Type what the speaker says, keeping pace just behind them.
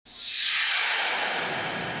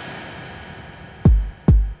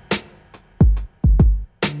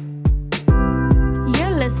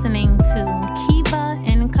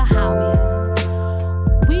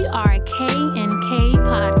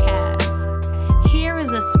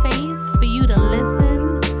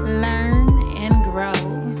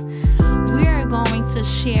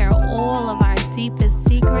deepest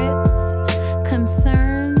secrets,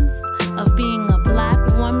 concerns of being a Black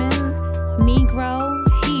woman, Negro,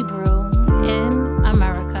 Hebrew in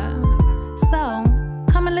America. So,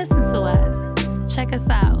 come and listen to us. Check us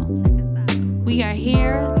out. We are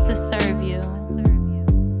here to serve you.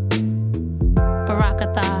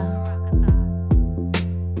 Barakatah.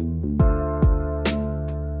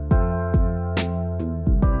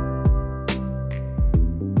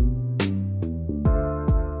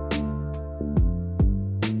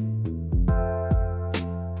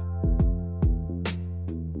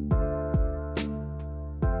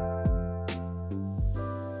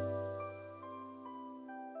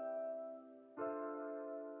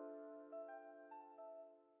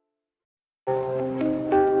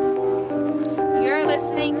 You're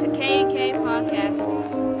listening to K&K Podcast.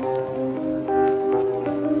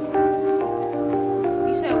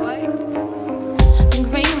 You said what?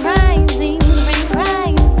 Great rising,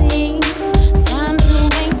 time to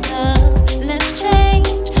wake up. Let's change,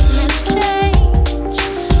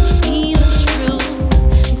 be the truth.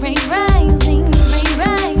 Great rising,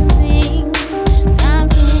 time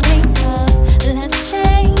to wake up. Let's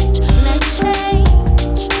change,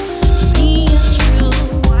 be the truth.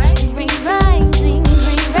 Great rising,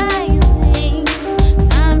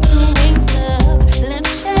 time to wake up. Let's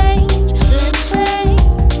change,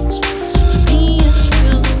 be the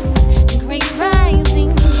truth. Great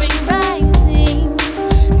rising,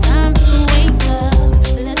 time to wake up.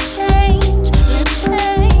 Let's change,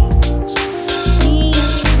 be the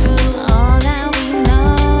truth. All that we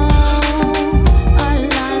know, our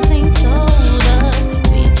lives they told us.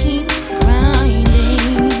 We keep grinding,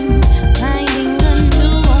 finding a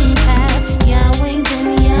new path. Yahweh, then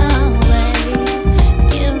Yahweh,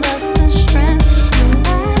 give us the strength to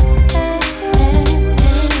act.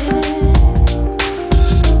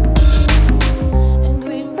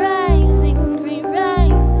 Great rising,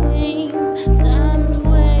 time to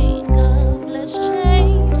wake up. Let's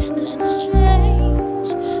change,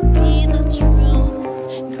 be the truth.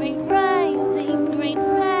 Great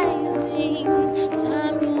rising,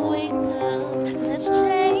 time to wake up. Let's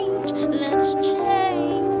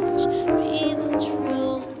change, be the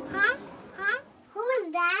truth. Huh? Who is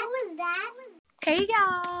that? Hey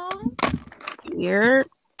y'all, Here.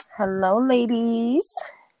 Hello, ladies.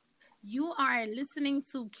 you are listening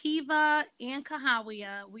to Kiva and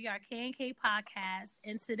Kahawia. We are K&K Podcast,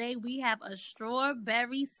 and today we have a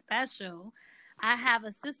strawberry special. I have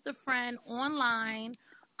a sister friend online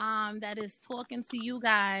that is talking to you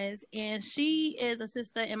guys, and she is a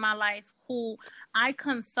sister in my life who I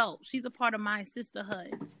consult. She's a part of my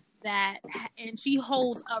sisterhood and she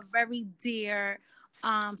holds a very dear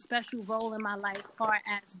special role in my life as far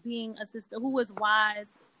as being a sister who is wise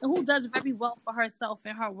and who does very well for herself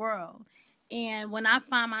in her world. And when I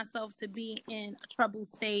find myself to be in a troubled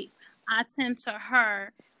state, I tend to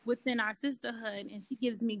her within our sisterhood, and she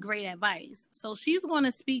gives me great advice. So she's going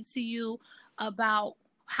to speak to you about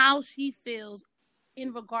how she feels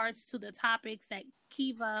in regards to the topics that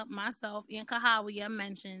Kiva, myself, and Kahawia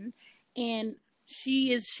mentioned. And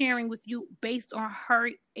she is sharing with you based on her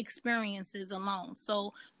experiences alone.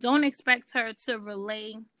 So don't expect her to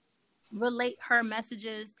relate her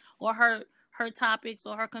messages or her topics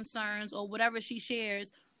or her concerns or whatever she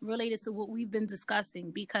shares related to what we've been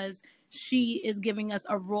discussing, because she is giving us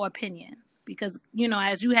a raw opinion. Because, you know,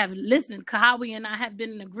 as you have listened, Kahawi and I have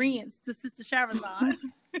been in agreement to Sister Shahrazad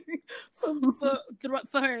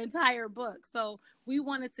for her entire book. So we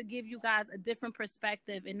wanted to give you guys a different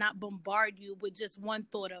perspective and not bombard you with just one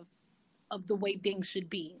thought of the way things should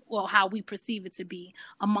be or how we perceive it to be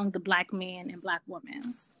among the Black man and Black woman.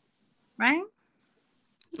 Right?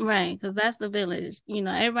 Right, because that's the village. You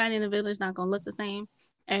know, everybody in the village not going to look the same.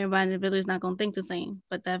 Everybody in the village not going to think the same.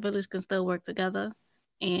 But that village can still work together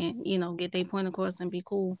and, you know, get their point across and be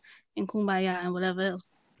cool and kumbaya and whatever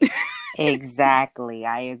else. Exactly.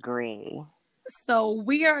 I agree. So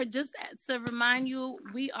we are, just to remind you,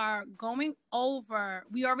 we are going over,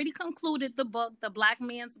 we already concluded the book, The Black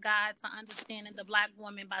Man's Guide to Understanding the Black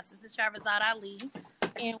Woman by Sister Shahrazad Ali.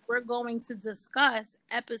 And we're going to discuss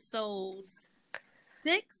episodes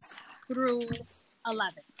 6 through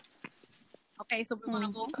 11. Okay, so we're going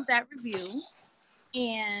to go through that review.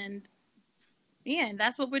 And yeah,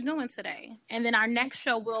 that's what we're doing today. And then our next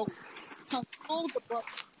show will conclude the book,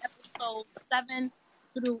 episode 7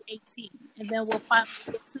 through 18. And then we'll finally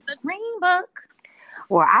get to the Green Book.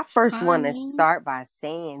 Well, I first want to start by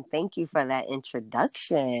saying thank you for that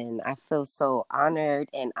introduction. I feel so honored,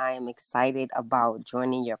 and I am excited about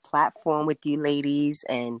joining your platform with you ladies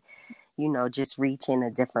and, you know, just reaching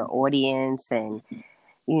a different audience and,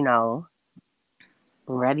 you know,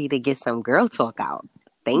 Ready to get some girl talk out.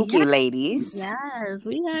 Thank you, ladies. Yes,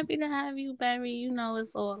 we happy to have you, Barry. You know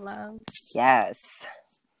it's all love. Yes.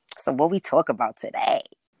 So what we talk about today?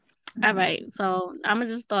 All right, so I'm gonna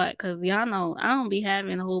just start because y'all know I don't be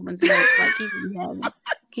having a whole bunch of notes like Kiva be having.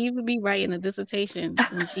 Kiva be writing a dissertation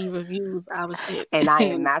when she reviews our shit, and I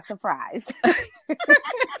am not surprised. I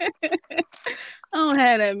don't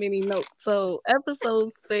have that many notes. So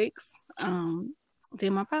episode 6,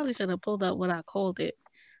 damn, I probably should have pulled up what I called it.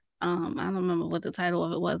 I don't remember what the title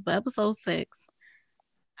of it was, but episode 6,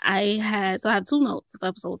 I have 2 notes for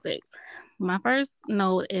episode 6. My first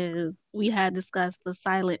note is we had discussed the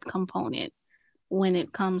silent component when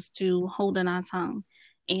it comes to holding our tongue.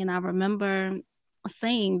 And I remember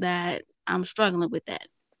saying that I'm struggling with that.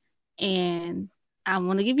 And I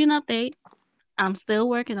want to give you an update. I'm still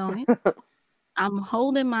working on it. I'm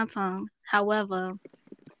holding my tongue. However,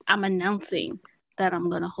 I'm announcing that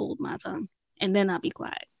I'm going to hold my tongue. And then I'll be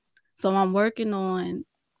quiet. So I'm working on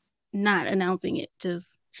not announcing it, just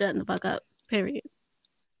shutting the fuck up, period.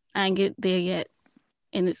 I ain't get there yet.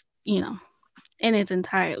 And it's, in its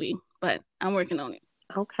entirety. But I'm working on it.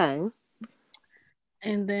 Okay.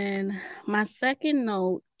 And then my second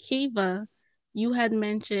note, Kiva, you had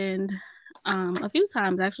mentioned a few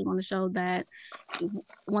times actually on the show that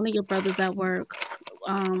one of your brothers at work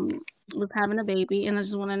was having a baby, and I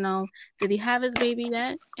just want to know, did he have his baby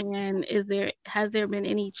yet? And has there been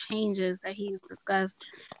any changes that he's discussed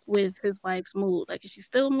with his wife's mood? Like, is she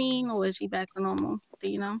still mean or is she back to normal? Do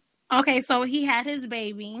you know? Okay, so he had his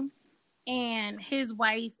baby, and his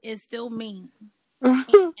wife is still mean.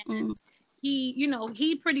 And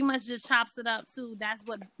he pretty much just chops it up to that's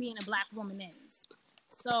what being a black woman is.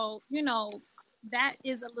 So, that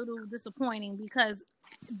is a little disappointing because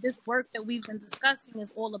this work that we've been discussing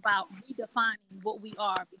is all about redefining what we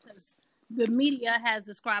are, because the media has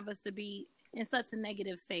described us to be in such a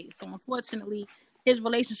negative state. So unfortunately, his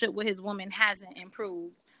relationship with his woman hasn't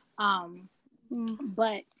improved.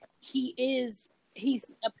 But he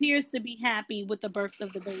appears to be happy with the birth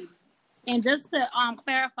of the baby. And just to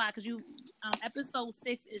clarify, because episode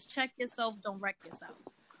 6 is Check Yourself, Don't Wreck Yourself.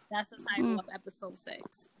 That's the title of episode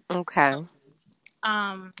 6. Okay.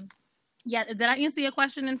 So, yeah, did I answer your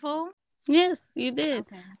question in full? Yes, you did.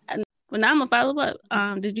 Okay. Well, now I'm gonna follow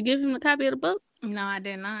up. Did you give him a copy of the book? No, I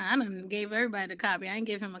did not. I done gave everybody the copy. I didn't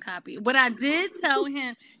give him a copy. But I did tell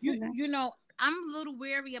him, I'm a little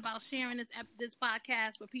wary about sharing this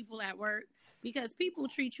podcast with people at work, because people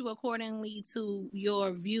treat you accordingly to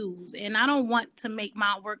your views. And I don't want to make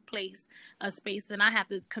my workplace a space and I have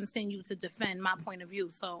to continue to defend my point of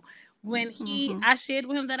view. So when I shared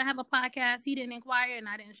with him that I have a podcast, he didn't inquire and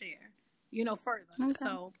I didn't share, further. Okay.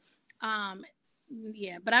 So,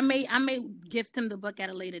 yeah, but I may gift him the book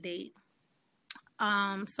at a later date.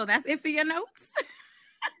 So that's it for your notes.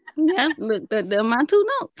 Yeah, look, they're my 2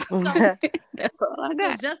 notes. So, that's all I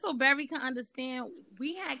got. So just so Barry can understand,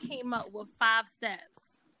 we had came up with 5 steps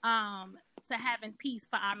to having peace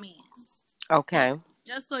for our man. Okay.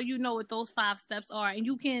 Just so you know what those 5 steps are, and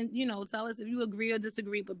you can, tell us if you agree or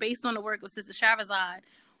disagree. But based on the work of Sister Shahrazad,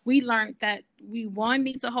 we learned that we, 1,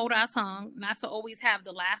 need to hold our tongue, not to always have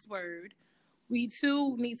the last word. We,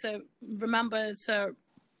 2, need to remember to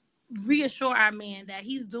reassure our man that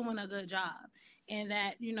he's doing a good job. And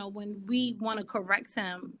that, when we want to correct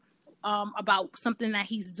him about something that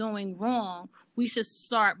he's doing wrong, we should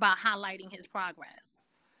start by highlighting his progress.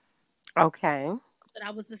 Okay. So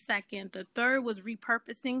that was the second. The third was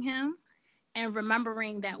repurposing him and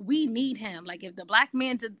remembering that we need him. Like, if the black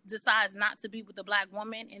man decides not to be with the black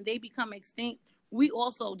woman and they become extinct, we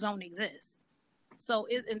also don't exist. So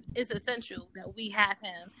it's essential that we have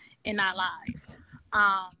him in our life.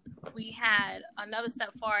 We had another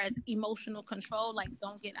step far as emotional control, like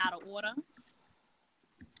don't get out of order,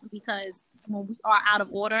 because when we are out of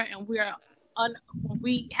order and when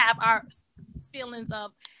we have our feelings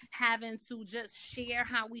of having to just share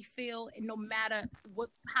how we feel, and no matter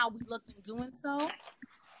how we look in doing so,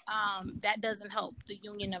 that doesn't help the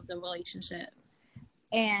union of the relationship.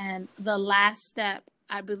 And the last step,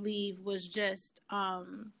 I believe, was just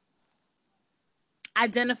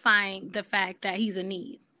identifying the fact that he's a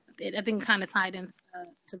need. I think kind of tied in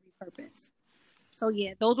to repurpose. So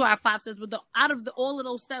yeah, those were our 5 steps. But out of all of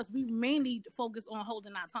those steps, we mainly focus on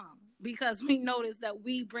holding our tongue, because we noticed that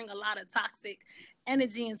we bring a lot of toxic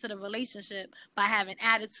energy into the relationship by having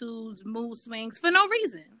attitudes, mood swings for no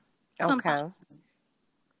reason. Sometimes.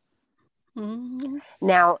 Okay.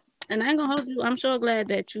 Now, and I ain't gonna hold you. I'm sure glad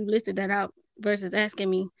that you listed that out versus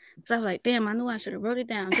asking me. So I was like, damn, I knew I should have wrote it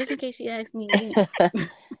down just in case she asked me again.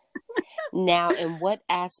 Now, in what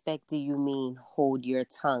aspect do you mean hold your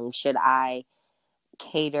tongue? Should I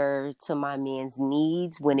cater to my man's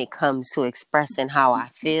needs when it comes to expressing how I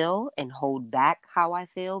feel and hold back how I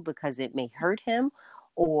feel because it may hurt him,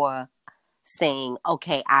 or saying,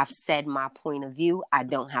 okay, I've said my point of view, I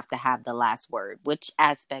don't have to have the last word? Which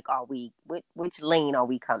aspect are we, which lane are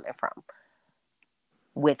we coming from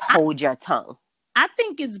with hold your tongue? I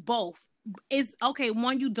think it's both. It's okay.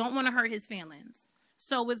 One, you don't want to hurt his feelings.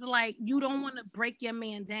 So it's like you don't want to break your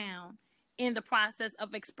man down in the process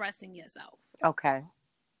of expressing yourself. Okay.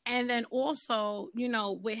 And then also, you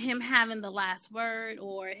know, with him having the last word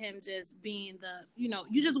or him just being the, you know,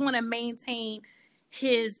 you just want to maintain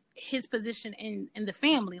his position in the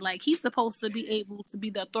family. Like, he's supposed to be able to be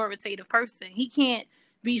the authoritative person. He can't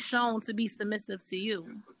be shown to be submissive to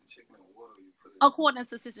you. According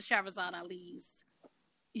to Sister Shahrazad Ali's,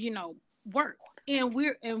 you know, work. And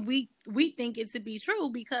we think it to be true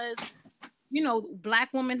because, you know,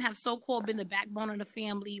 Black women have so-called been the backbone of the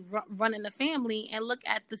family, running the family, and look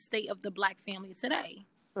at the state of the Black family today.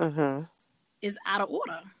 Mm-hmm. It's out of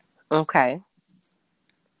order. Okay.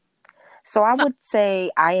 So I would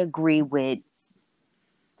say I agree with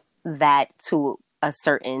that to a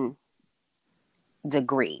certain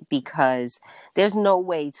degree, because there's no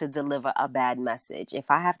way to deliver a bad message.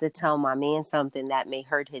 If I have to tell my man something that may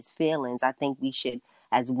hurt his feelings, I think we should,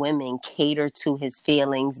 as women, cater to his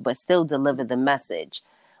feelings, but still deliver the message.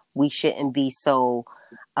 We shouldn't be so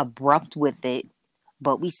abrupt with it,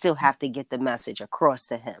 but we still have to get the message across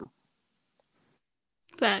to him.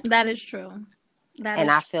 That is true.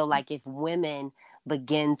 I feel like if women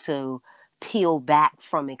begin to peel back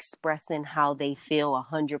from expressing how they feel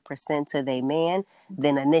 100% to their man,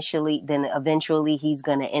 then eventually he's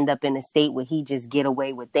going to end up in a state where he just get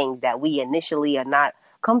away with things that we initially are not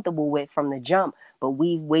comfortable with from the jump, but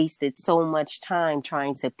we've wasted so much time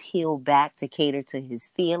trying to peel back to cater to his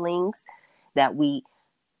feelings that we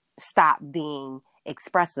stop being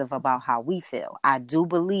expressive about how we feel. I do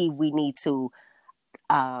believe we need to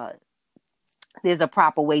there's a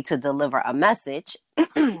proper way to deliver a message,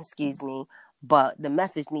 excuse me, but the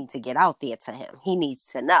message needs to get out there to him. He needs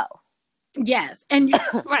to know. Yes. And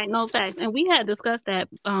right, no facts. And we had discussed that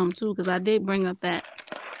too, because I did bring up that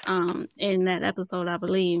in that episode, I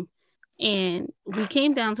believe. And we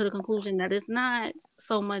came down to the conclusion that it's not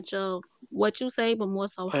so much of what you say, but more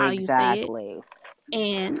so how you say it.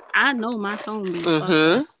 And I know my tone be fucked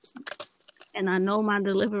up. And I know my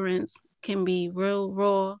deliverance can be real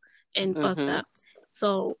raw and fucked up.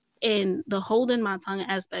 So in the holding my tongue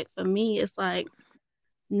aspect, for me, it's like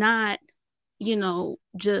not, you know,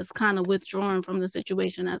 just kind of withdrawing from the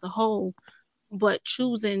situation as a whole, but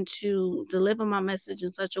choosing to deliver my message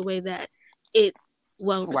in such a way that it's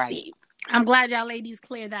well received. Right. I'm glad y'all ladies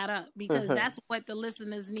cleared that up, because that's what the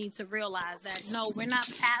listeners need to realize, that no, we're not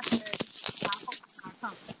passive.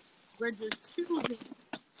 We're just choosing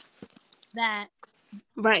that.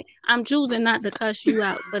 Right. I'm choosing not to cuss you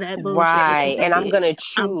out for that bullshit. Right. And I'm going to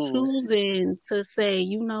choose. I'm choosing to say,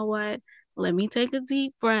 you know what? Let me take a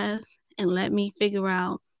deep breath and let me figure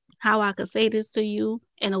out how I could say this to you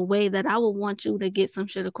in a way that I would want you to get some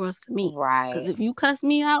shit across to me. Right. Because if you cuss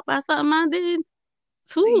me out by something I did,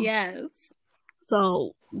 too. Yes.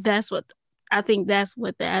 So that's what I think that's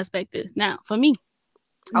what the aspect is. Now, for me.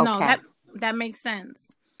 Okay. No, that makes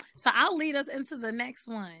sense. So I'll lead us into the next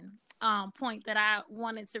one. Point that I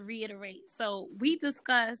wanted to reiterate. So we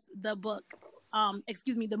discussed the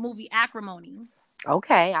movie Acrimony.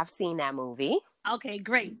 Okay, I've seen that movie. Okay,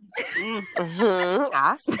 great.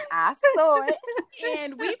 I saw it.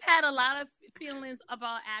 And we've had a lot of feelings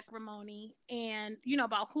about Acrimony, and, you know,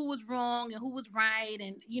 about who was wrong and who was right,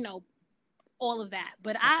 and, you know, all of that.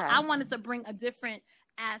 But I wanted to bring a different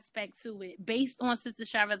aspect to it based on Sister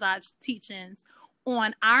Shahrazad's teachings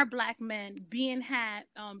on our Black men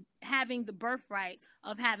having the birthright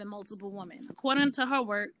of having multiple women. According to her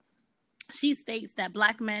work, she states that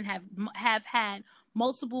Black men have had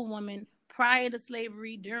multiple women prior to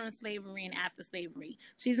slavery, during slavery, and after slavery.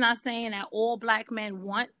 She's not saying that all Black men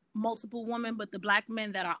want multiple women, but the Black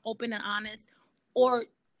men that are open and honest, or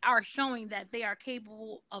are showing that they are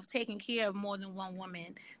capable of taking care of more than one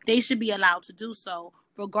woman, they should be allowed to do so,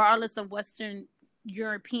 regardless of Western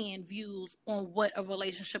European views on what a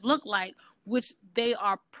relationship look like, which they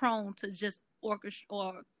are prone to just orchestrate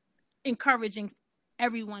or encouraging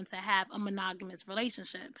everyone to have a monogamous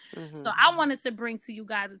relationship. So I wanted to bring to you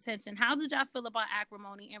guys' attention, how did y'all feel about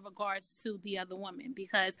Acrimony in regards to the other woman?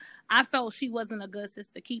 Because I felt she wasn't a good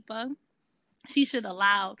sister keeper. She should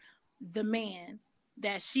allow the man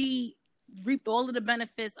that she reaped all of the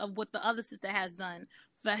benefits of what the other sister has done,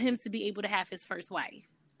 for him to be able to have his first wife.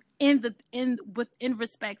 In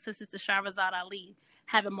respect to Sister Shahrazad Ali,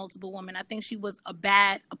 having multiple women. I think she was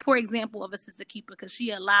a poor example of a sister keeper because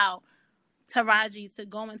she allowed Taraji to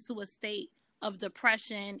go into a state of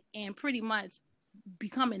depression and pretty much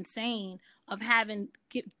become insane of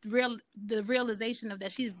the realization of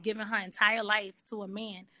that she's given her entire life to a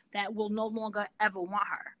man that will no longer ever want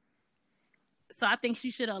her. So I think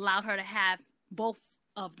she should have allowed her to have both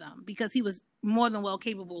of them because he was more than well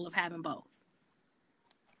capable of having both.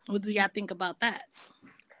 What do y'all think about that?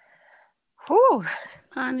 Whew.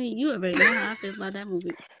 Honey, you already know how I feel about that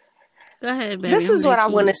movie. Go ahead, baby. This is what I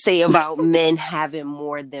want to say about men having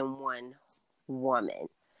more than one woman.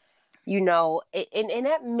 You know, and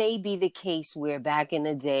that may be the case where back in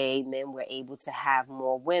the day, men were able to have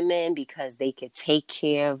more women because they could take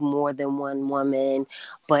care of more than one woman.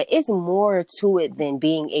 But it's more to it than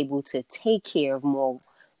being able to take care of more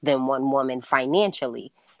than one woman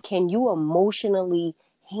financially. Can you emotionally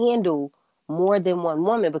handle more than one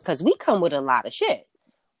woman? Because we come with a lot of shit.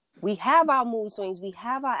 We have our mood swings. We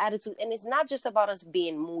have our attitude. And it's not just about us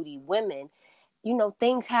being moody women. You know,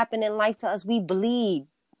 things happen in life to us. We bleed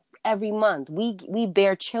every month. We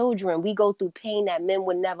bear children. We go through pain that men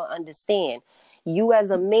would never understand. You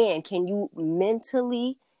as a man, can you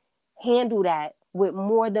mentally handle that with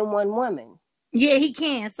more than one woman? Yeah, he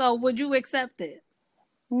can. So would you accept it?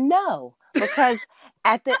 No, because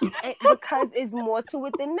because it's more to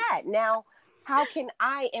it than that. Now, how can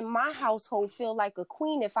I in my household feel like a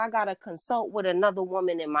queen if I gotta consult with another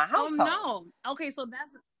woman in my household? Oh no. Okay, so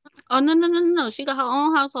that's no. She got her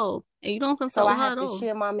own household, and you don't consult so I her have at to all.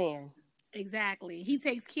 share my man. exactly. He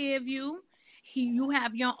takes care of you. You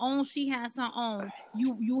have your own. She has her own.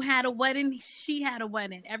 You had a wedding. She had a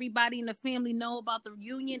wedding. Everybody in the family know about the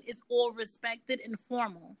reunion. It's all respected and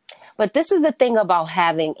formal. But this is the thing about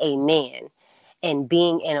having a man and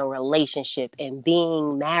being in a relationship and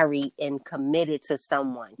being married and committed to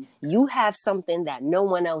someone. You have something that no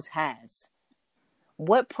one else has.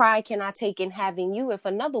 What pride can I take in having you if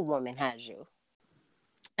another woman has you?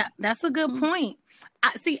 That's a good point.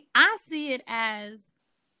 I see it as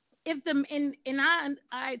if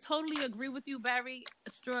I totally agree with you, Barry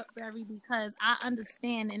Strawberry, because I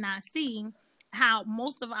understand and I see how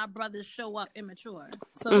most of our brothers show up immature.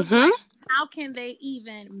 So it's like, how can they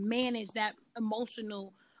even manage that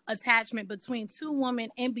emotional attachment between two women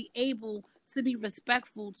and be able to be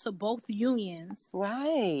respectful to both unions?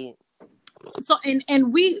 Right. So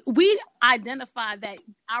and we identify that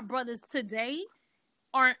our brothers today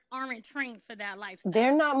aren't trained for that lifestyle.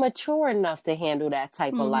 They're not mature enough to handle that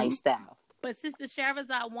type of lifestyle. But Sister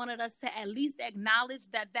Shahrazad wanted us to at least acknowledge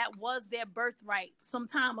that was their birthright some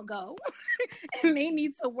time ago. And they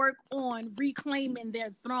need to work on reclaiming their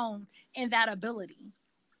throne and that ability.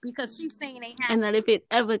 Because she's saying they have. And that if it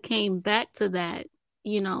ever came back to that,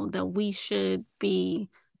 you know, that we should be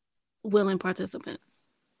willing participants.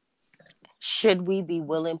 Should we be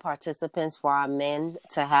willing participants for our men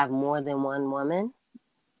to have more than one woman?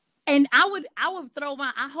 And I would throw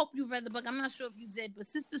I hope you read the book. I'm not sure if you did, but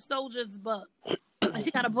Sister Soldier's book.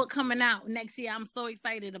 She got a book coming out next year. I'm so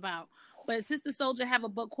excited about. But Sister Soldier have a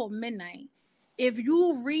book called Midnight. If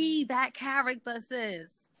you read that character,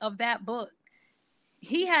 sis, of that book,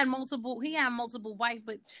 he had multiple wives,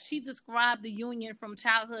 but she described the union from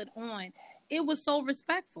childhood on. It was so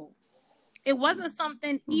respectful. It wasn't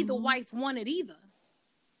something either wife wanted either.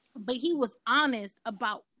 But he was honest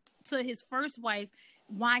about to his first wife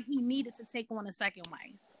why he needed to take on a second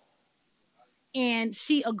wife. And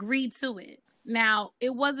she agreed to it. Now, it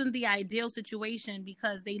wasn't the ideal situation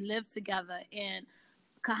because they lived together, and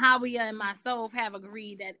Kahawiya and myself have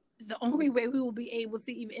agreed that the only way we will be able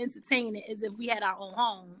to even entertain it is if we had our own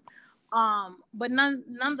home. But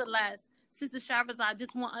nonetheless, Sister Shahrazad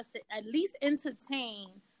just want us to at least entertain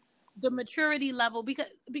the maturity level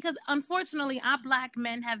because unfortunately our Black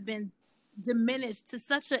men have been diminished to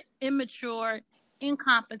such an immature,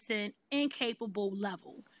 incompetent, incapable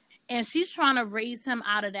level. And she's trying to raise him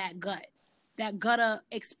out of that gutter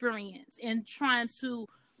experience and trying to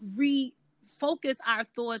refocus our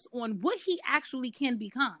thoughts on what he actually can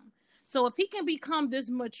become. So if he can become this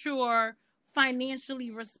mature,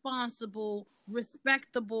 financially responsible,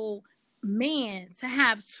 respectable man to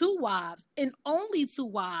have two wives and only two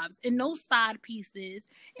wives and no side pieces,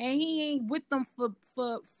 and he ain't with them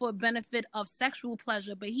for benefit of sexual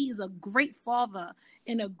pleasure, but he's a great father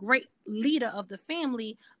and a great leader of the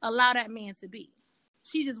family, allow that man to be.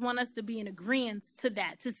 She just want us to be in agreement to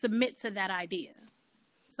that, to submit to that idea.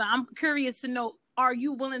 So I'm curious to know, are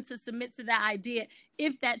you willing to submit to that idea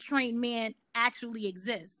if that trained man actually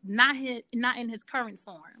exists, not in his current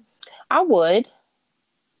form? I would.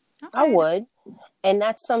 Okay. I would. And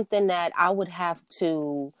that's something that I would have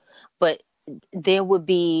to, but there would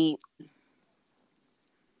be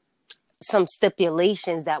some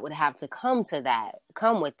stipulations that would have to come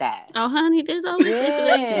with that. Oh, honey, there's always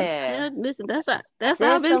stipulations. Yeah. Listen, that's what I've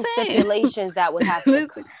There's been some saying. stipulations that would have to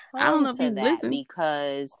Listen, I don't come know if to you that listen.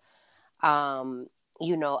 because,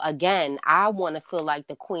 again, I want to feel like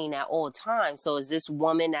the queen at all times. So is this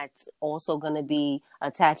woman that's also going to be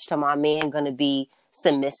attached to my man going to be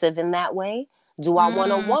submissive in that way? Do I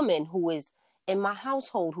want a woman who is in my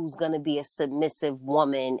household who's going to be a submissive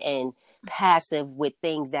woman and passive with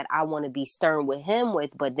things that I want to be stern with him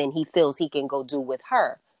with, but then he feels he can go do with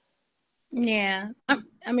her? Yeah.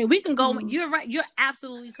 I mean, we can go. You're right. You're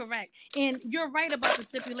absolutely correct. And you're right about the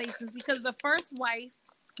stipulations because the first wife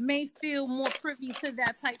may feel more privy to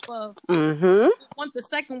that type of want the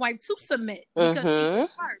second wife to submit because she was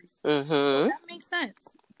first. So that makes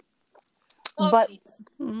sense. But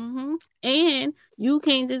and you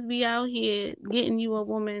can't just be out here getting you a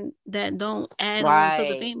woman that don't add on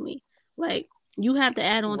to the family. Like, you have to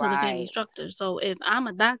add on to the family structure. So if I'm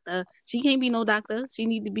a doctor, she can't be no doctor. She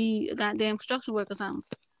need to be a goddamn construction worker or something.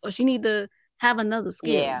 Or she need to have another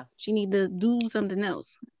skill. Yeah. She need to do something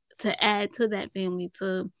else to add to that family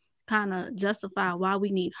to kind of justify why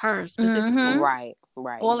we need her specifically. Right.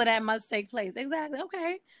 All of that must take place. Exactly.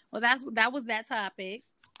 Okay. Well, that was that topic.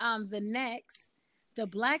 The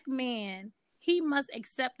Black man, he must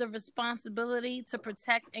accept the responsibility to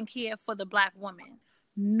protect and care for the Black woman.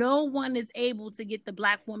 No one is able to get the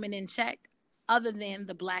Black woman in check other than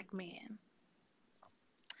the Black man.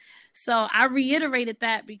 So I reiterated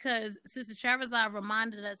that because Sister Sherazade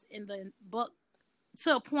reminded us in the book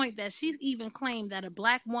to a point that she's even claimed that a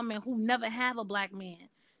Black woman who never have a Black man,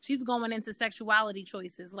 she's going into sexuality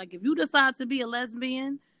choices. Like, if you decide to be a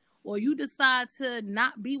lesbian or you decide to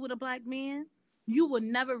not be with a Black man, you will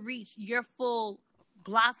never reach your full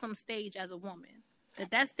blossom stage as a woman.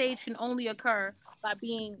 That stage can only occur by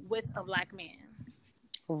being with a Black man.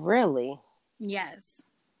 Really? Yes.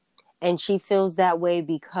 And she feels that way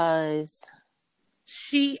because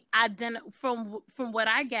she from what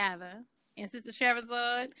I gather, and Sister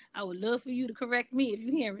Sherazade, I would love for you to correct me if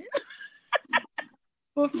you hear it.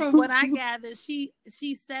 But from what I gather, she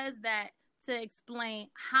says that to explain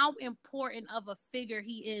how important of a figure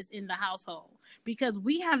he is in the household, because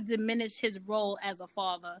we have diminished his role as a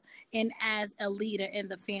father and as a leader in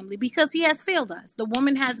the family because he has failed us. The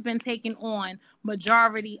woman has been taking on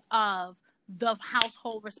majority of the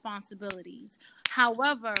household responsibilities.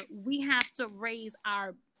 However, we have to raise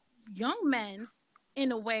our young men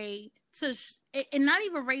in a way to, and not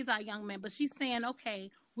even raise our young men, but she's saying, okay,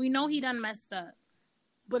 we know he done messed up,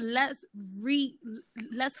 but let's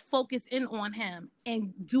focus in on him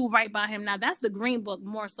and do right by him. Now, that's the Green Book,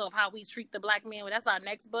 more so of how we treat the Black man. Well, that's our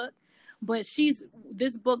next book. But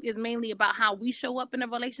this book is mainly about how we show up in a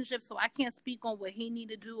relationship. So I can't speak on what he need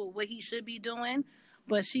to do or what he should be doing.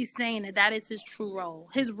 But she's saying that is his true role.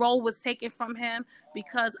 His role was taken from him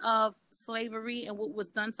because of slavery and what was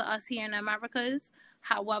done to us here in the Americas.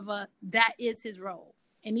 However, that is his role.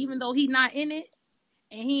 And even though he's not in it,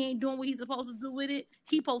 and he ain't doing what he's supposed to do with it,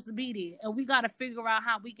 he's supposed to be there. And we got to figure out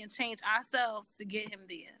how we can change ourselves to get him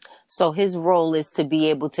there. So his role is to be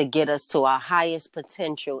able to get us to our highest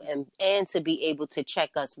potential and to be able to check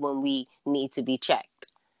us when we need to be checked,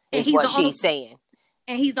 is what she's saying.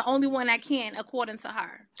 And he's the only one that can, according to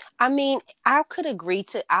her. I mean, I would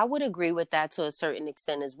agree with that to a certain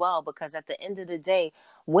extent as well, because at the end of the day,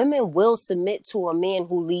 women will submit to a man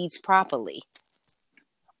who leads properly.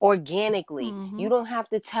 Organically. You don't have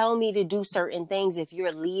to tell me to do certain things if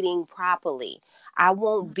you're leading properly. I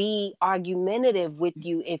won't be argumentative with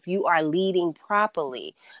you if you are leading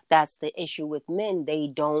properly. That's the issue with men. They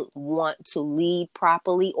don't want to lead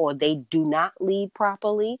properly, or they do not lead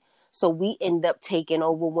properly. So we end up taking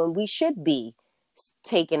over when we should be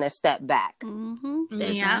taking a step back.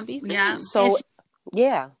 Yeah. So,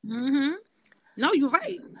 yeah. No, you're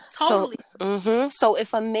right. Totally. So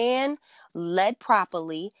if a man led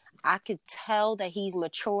properly, I could tell that he's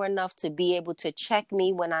mature enough to be able to check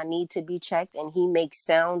me when I need to be checked, and he makes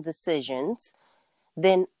sound decisions,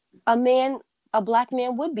 then a Black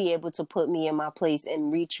man would be able to put me in my place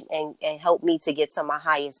and reach and help me to get to my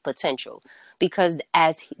highest potential, because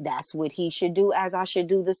that's what he should do, as I should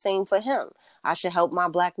do the same for him. I should help my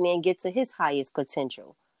Black man get to his highest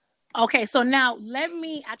potential. Okay, so now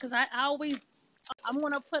because I'm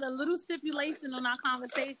going to put a little stipulation on our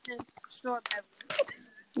conversation.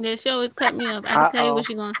 Yeah, she always cut me up. I can tell you what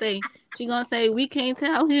she's going to say. She's going to say, we can't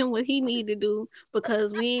tell him what he need to do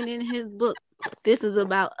because we ain't in his book. This is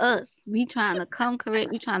about us. We trying to come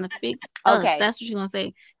correct. We trying to fix us. Okay. That's what you're going to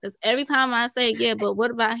say. Because every time I say, yeah, but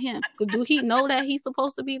what about him? Because do he know that he's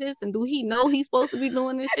supposed to be this? And do he know he's supposed to be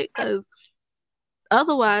doing this shit? Because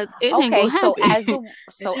otherwise, it ain't going to happen.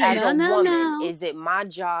 So as a woman, is it my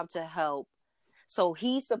job to help? So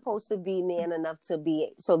he's supposed to be man enough to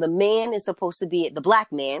be, so the man is supposed to be, the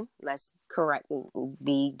black man, let's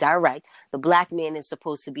be direct. The black man is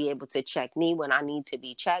supposed to be able to check me when I need to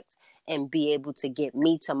be checked and be able to get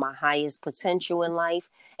me to my highest potential in life.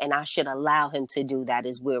 And I should allow him to do that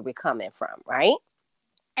is where we're coming from, right?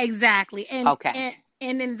 Exactly. And,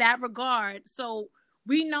 and in that regard, so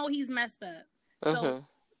we know he's messed up. So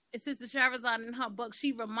Sister Shahrazad in her book,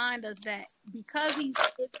 she reminds us that because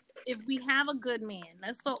if we have a good man,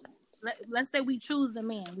 let's say we choose the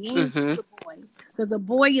man, we ain't choose a boy, because a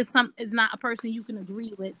boy is not a person you can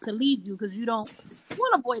agree with to lead you, because you don't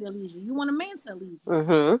want a boy to lead you, you want a man to lead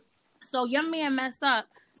you. So your man mess up.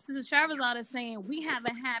 Sister Shahrazad is saying we have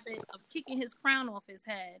a habit of kicking his crown off his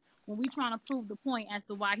head when we trying to prove the point as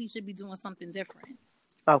to why he should be doing something different.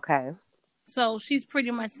 Okay. So she's pretty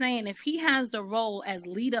much saying if he has the role as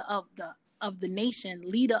leader of the nation,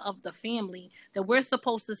 leader of the family, that we're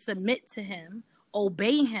supposed to submit to him,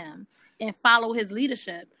 obey him, and follow his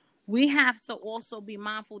leadership, we have to also be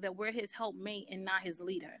mindful that we're his helpmate and not his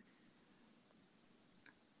leader.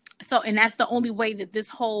 So, and that's the only way that this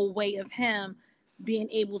whole way of him being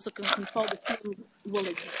able to control the family will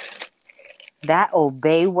exist. That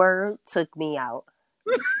obey word took me out.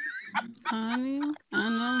 I know.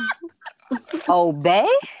 Obey?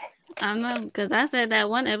 I know, because I said that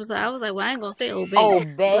one episode, I was like, well, I ain't going to say obey.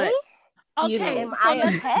 Obey? Okay, am I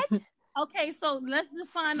a pet? Okay, so let's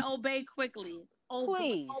define obey quickly.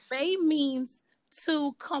 Please. Obey means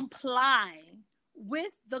to comply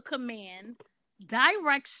with the command,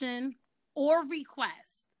 direction, or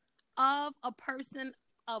request of a person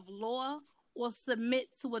of law or submit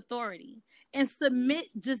to authority. And submit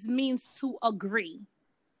just means to agree.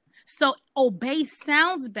 So obey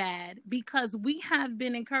sounds bad because we have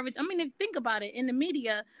been encouraged. I mean, if you think about it, in the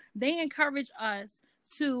media, they encourage us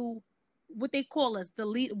to what they call us, the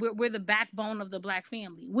lead. We're the backbone of the black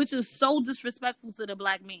family, which is so disrespectful to the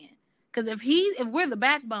black man. Because if we're the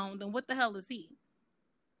backbone, then what the hell is he?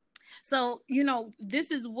 So,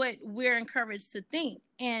 this is what we're encouraged to think.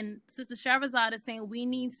 And Sister Shahrazad is saying we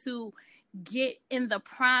need to get in the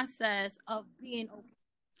process of being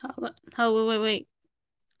wait.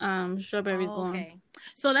 Strawberry's going. Okay.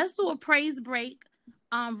 So let's do a praise break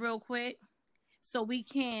real quick so we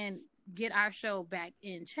can get our show back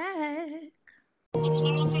in check.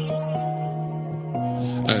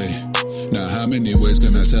 Hey, now how many ways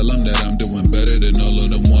can I tell them that I'm doing better than all of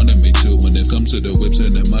them wanted me to? When it comes to the whips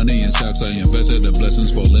and the money and stocks, I invested, the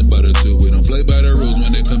blessings falling by the two. We don't play by the rules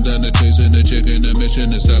when it comes down to chasing the chicken. The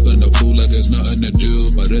mission is stocking the food like there's nothing to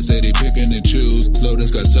do. But they say they picking and choose.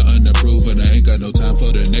 Lotus got something to prove, and I ain't got no time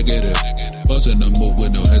for the negative. Busting the move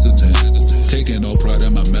with no hesitant. Taking all pride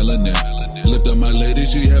in my melanin. Lift up my lady,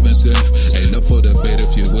 she haven't said. Ain't up for debate,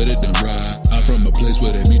 if you with it, then ride. I'm from a place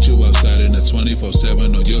where they meet you outside in the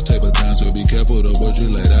 24/7 on your type of time, so be careful the words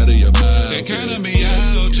you let out of your mouth. They counted me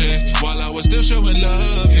out, yeah, while I was still showing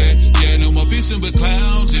love, yeah. Yeah, no more feasting with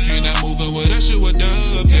clowns. If you're not moving with us, you a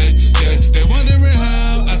dub, yeah. Yeah, they wondering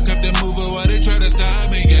how I kept it moving while they try to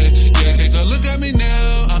stop me, yeah. Yeah, take a look at me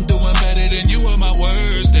now. I'm doing better than you on my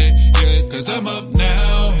worst day, yeah. Cause I'm up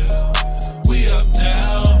now. We up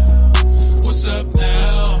now. What's up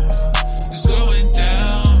now? It's going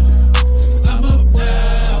down. I'm up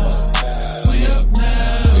now. We up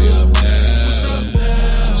now. We up now. What's up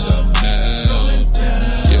now? What's up now? It's going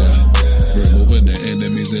down. Yeah. Removing the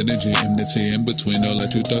enemy's energy, enmity in between all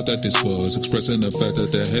that you thought that this was. Expressing the fact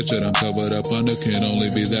that the headshot I'm covered up under can only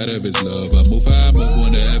be that of his love. I move how I move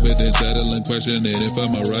when the evidence settling, questioning if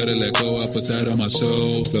I'm a writer, let go, I put that on my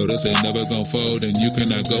soul. Lotus ain't never gon' fold, and you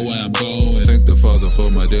cannot go where I'm going. Thank the Father for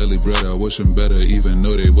my daily bread, I wish him better, even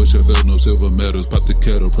though they wish I felt no silver medals. Pop the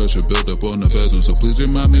kettle, pressure built up on the bezel, so please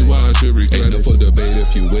remind me why I should regret it. Ain't no for debate,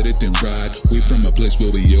 if you with it, then ride. We from a place where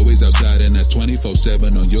we always outside, and that's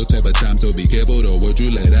 24/7 on your type of time, so be careful the words you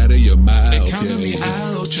let out of your mouth. They counted me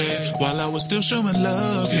out, yeah, while I was still showing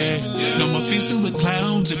love, yeah. No more feasting with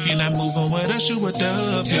clowns, if you're not moving with us, you a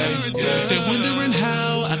dub, yeah. They wondering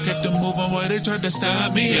how I kept them moving while they tried to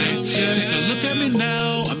stop me, yeah. Take a look at me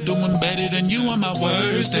now, I'm doing better than you on my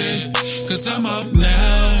worst day. Cause I'm up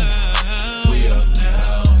now. We up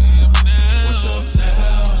now. What's up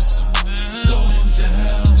now? It's going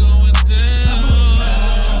down. I'm up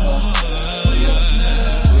now. We up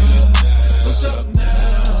now. What's up now?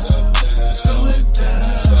 It's going down.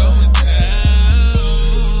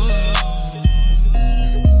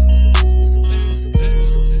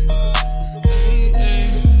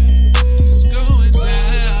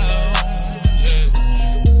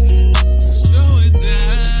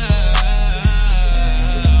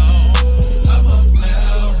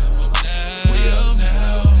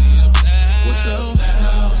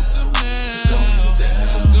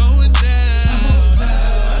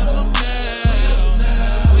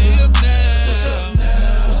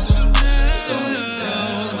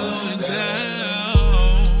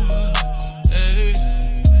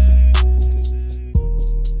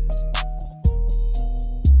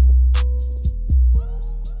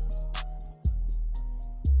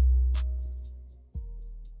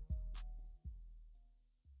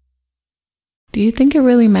 Do you think it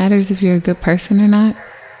really matters if you're a good person or not?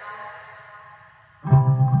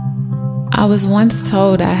 I was once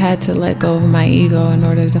told I had to let go of my ego in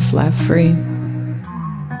order to fly free.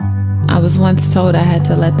 I was once told I had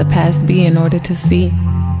to let the past be in order to see.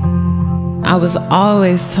 I was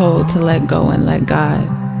always told to let go and let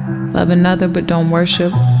God. Love another but don't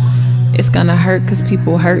worship. It's gonna hurt cause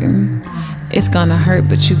people hurting. It's gonna hurt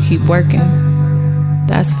but you keep working.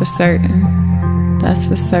 That's for certain. That's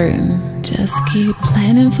for certain. Just keep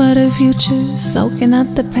planning for the future, soaking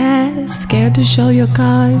up the past. Scared to show your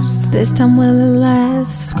cards, this time will it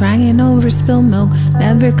last? Crying over spilled milk,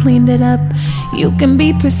 never cleaned it up. You can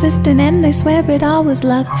be persistent and they swear it all was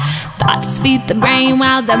luck. Thoughts feed the brain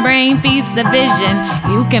while the brain feeds the vision.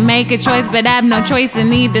 You can make a choice but have no choice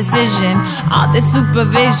in the decision. All this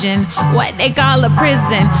supervision, what they call a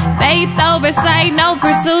prison. Faith oversight, no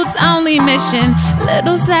pursuits, only mission.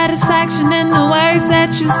 Little satisfaction in the words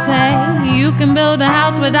that you say. You can build a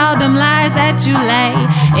house with all them lies that you lay.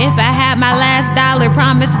 If I had my last dollar,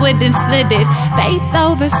 promise wouldn't split it. Faith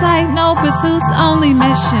oversight, no pursuits, only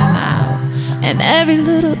mission. And every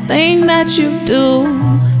little thing that you do,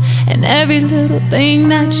 and every little thing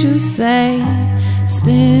that you say,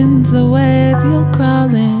 spins the web you're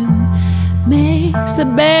crawling, makes the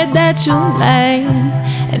bed that you lay.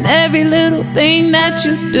 And every little thing that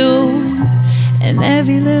you do, and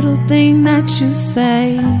every little thing that you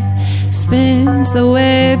say, spins the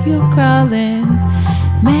web you're crawling,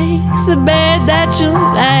 makes the bed that you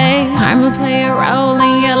lay. Karma play a role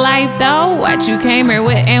in your life though. What you came here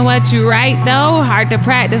with and what you write though. Hard to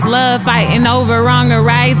practice love, fighting over wrong or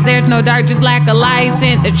rights. There's no dark, just lack of light.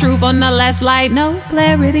 Sent the truth on the last flight. No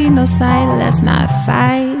clarity, no sight. Let's not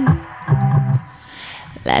fight.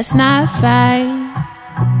 Let's not fight.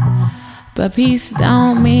 But peace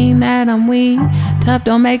don't mean that I'm weak. Tough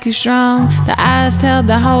don't make you strong. The eyes tell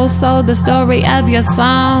the whole soul, the story of your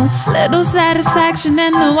song. Little satisfaction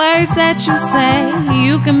in the words that you say.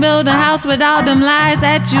 You can build a house with all them lies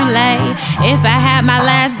that you lay. If I had my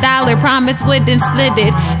last dollar, promise wouldn't split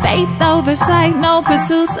it. Faith oversight, no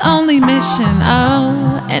pursuits, only mission.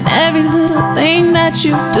 Oh, and every little thing that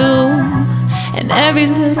you do, and every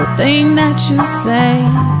little thing that you say,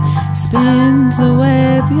 spins the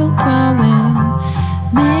web you're crawling,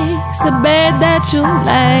 makes the bed that you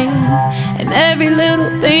lay. And every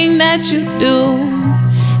little thing that you do,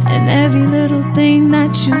 and every little thing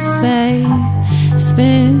that you say,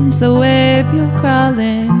 spins the web you're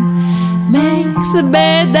crawling, makes the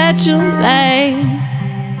bed that you lay.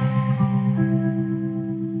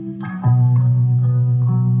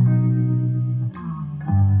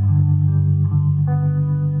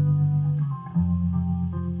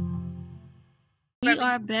 We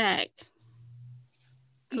are back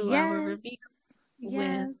to our review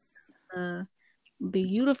Yes. with the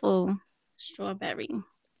beautiful strawberry.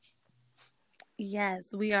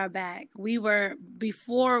 Yes, we are back.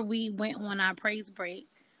 Before we went on our praise break,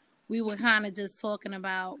 we were kind of just talking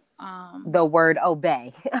about the word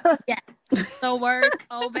obey. the word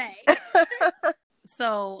obey.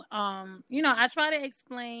 So, I try to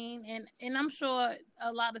explain, and I'm sure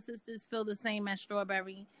a lot of sisters feel the same as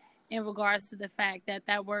Strawberry in regards to the fact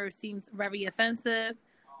that word seems very offensive.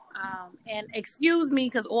 And excuse me,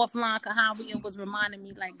 because offline, Kahawiya was reminding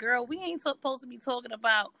me, like, girl, we ain't supposed to be talking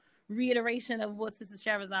about reiteration of what Sister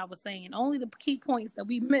Sherazade was saying. Only the key points that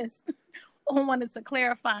we missed or wanted to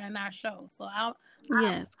clarify in our show. So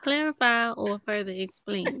Yes, clarify or further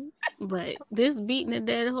explain. But this beating a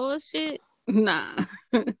dead horse shit, nah.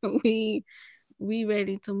 We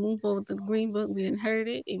ready to move forward to the Green Book. We didn't heard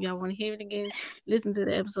it. If y'all want to hear it again, listen to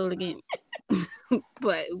the episode again.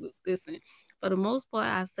 But listen, for the most part,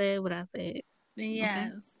 I said what I said.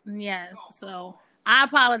 Yes, okay? Yes. So I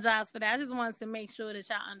apologize for that. I just wanted to make sure that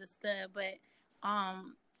y'all understood. But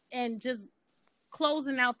and just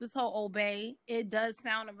closing out this whole obey, it does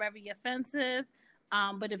sound very offensive.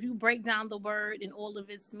 But if you break down the word and all of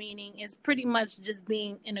its meaning, it's pretty much just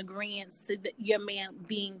being in agreement to your man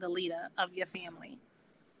being the leader of your family.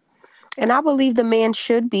 And I believe the man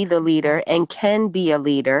should be the leader and can be a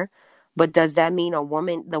leader. But does that mean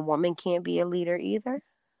the woman can't be a leader either?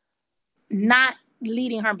 Not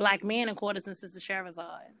leading her black man, according to Sister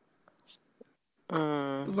Sherazade.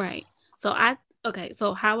 Right. So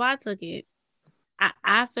so how I took it,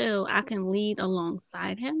 I feel I can lead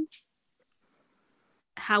alongside him.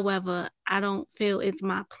 However, I don't feel it's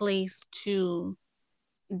my place to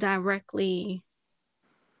directly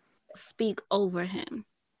speak over him.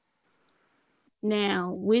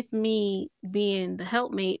 Now, with me being the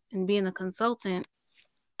helpmate and being a consultant,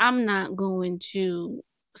 I'm not going to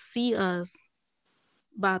see us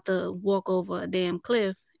about to walk over a damn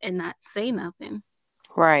cliff and not say nothing.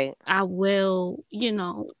 Right. I will,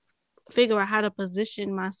 figure out how to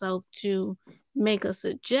position myself to make a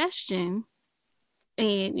suggestion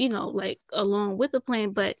and, like along with the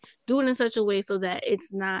plan, but do it in such a way so that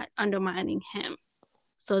it's not undermining him,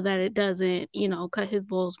 so that it doesn't, cut his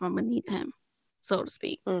balls from beneath him, so to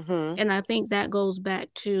speak. Mm-hmm. And I think that goes back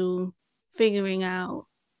to figuring out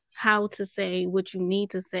how to say what you need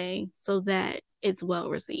to say so that it's well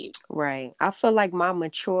received. Right. I feel like my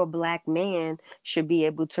mature Black man should be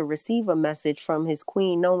able to receive a message from his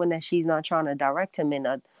queen, knowing that she's not trying to direct him in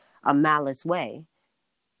a malice way.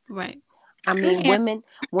 Right. I mean,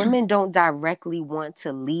 women don't directly want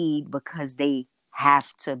to lead because they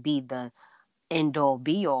have to be the end all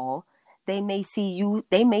be all. They may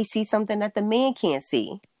see something that the man can't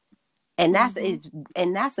see. And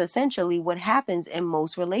that's essentially what happens in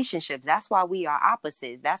most relationships. That's why we are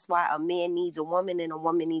opposites. That's why a man needs a woman and a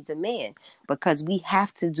woman needs a man, because we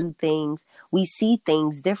have to do things. We see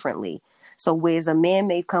things differently. So whereas a man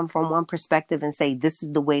may come from one perspective and say, this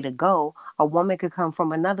is the way to go, a woman could come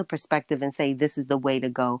from another perspective and say, this is the way to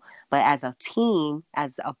go. But as a team,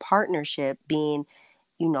 as a partnership, being,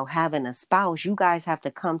 having a spouse, you guys have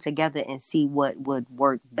to come together and see what would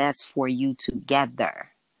work best for you together.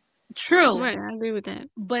 True. Right, I agree with that.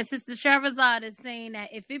 But Sister Shahrazad is saying that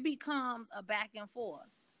if it becomes a back and forth,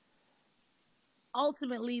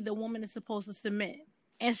 ultimately the woman is supposed to submit.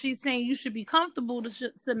 And she's saying you should be comfortable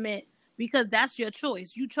to submit because that's your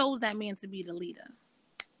choice. You chose that man to be the leader.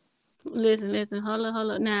 Listen, hold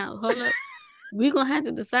up. Now, hold up. We're going to have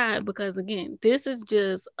to decide because, again, this is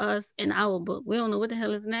just us in our book. We don't know what the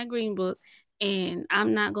hell is in that green book, and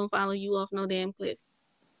I'm not going to follow you off no damn cliff.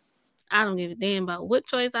 I don't give a damn about what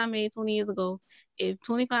choice I made 20 years ago. If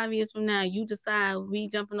 25 years from now you decide we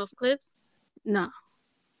jumping off cliffs, no.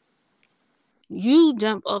 You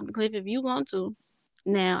jump off the cliff if you want to.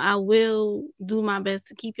 Now, I will do my best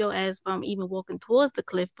to keep your ass from even walking towards the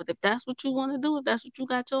cliff. But if that's what you want to do, if that's what you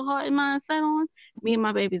got your heart and mind set on, me and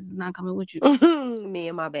my babies is not coming with you. Me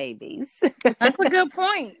and my babies. That's a good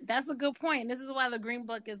point. This is why the green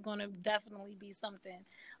book is going to definitely be something.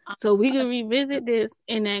 So we can revisit this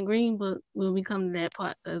in that green book when we come to that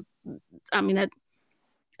part. Because,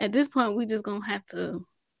 at this point, we just going to have to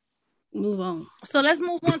move on. So let's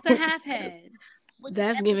move on to Half Head.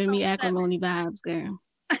 That's giving me acrimony vibes, girl.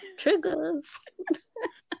 Triggers.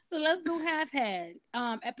 So let's do Half Head.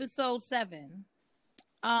 Episode 7.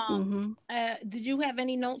 Did you have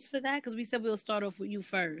any notes for that? Because we said we'll start off with you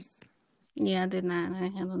first. Yeah, I did not. I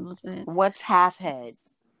didn't have no notes for that. What's Half Head?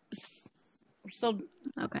 So,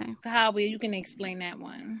 okay. Kahawa, you can explain that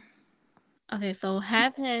one. Okay, so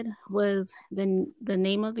Half Head was the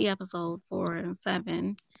name of the episode for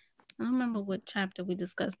 7. I don't remember what chapter we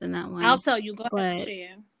discussed in that one. I'll tell you. Go ahead and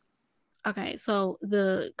share. Okay, so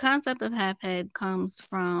the concept of Half Head comes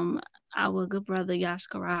from our good brother Yash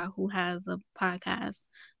Kara, who has a podcast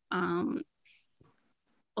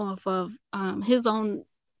off of his own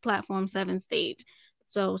platform, 7 Stage.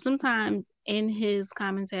 So sometimes in his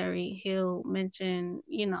commentary, he'll mention,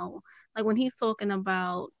 like when he's talking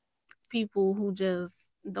about people who just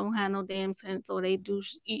don't have no damn sense, or they do,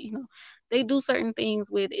 they do certain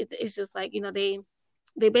things with it. It's just like,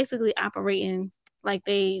 they basically operating like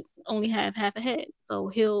they only have half a head. So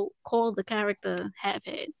he'll call the character Half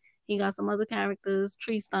Head. He got some other characters,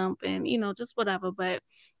 Tree Stump, and, just whatever. But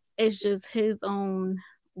it's just his own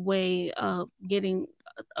way of getting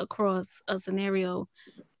across a scenario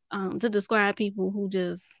to describe people who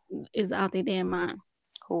just is out their damn mind.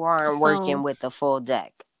 Who aren't working with the full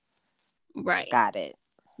deck. Right. Got it.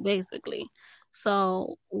 Basically.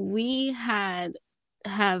 So we have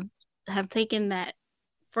taken that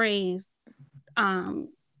phrase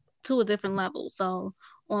to a different level. So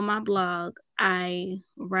on my blog, I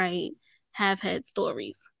write Half Head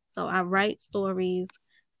stories. So I write stories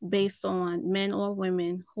based on men or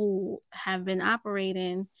women who have been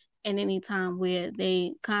operating in any time where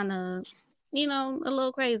they kind of, a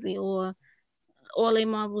little crazy, or all their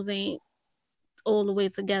marbles ain't all the way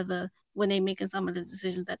together when they making some of the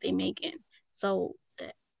decisions that they making. So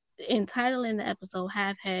entitling the episode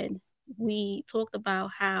Half Head, we talked about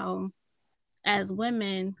how as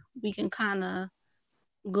women we can kind of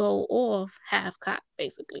go off half cock,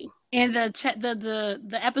 basically. And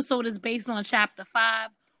the episode is based on chapter 5,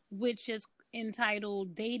 which is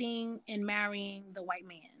entitled "Dating and Marrying the White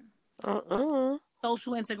Man."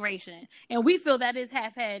 Social integration. And we feel that is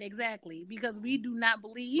Half Head, exactly, because we do not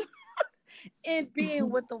believe in being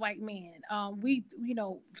with the white man.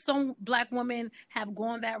 Some Black women have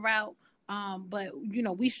gone that route, but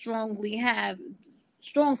we strongly have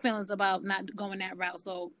strong feelings about not going that route.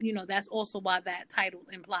 So, that's also why that title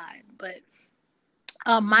implied. But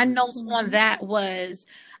my notes on that was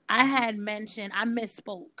I had mentioned, I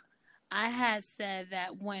misspoke. I had said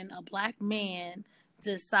that when a black man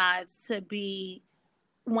decides to be,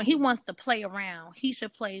 when he wants to play around, he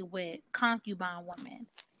should play with concubine women.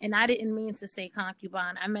 And I didn't mean to say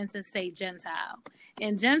concubine. I meant to say Gentile.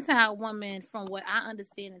 And Gentile woman, from what I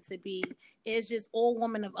understand it to be, is just all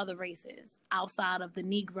women of other races outside of the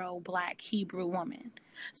Negro, Black, Hebrew woman.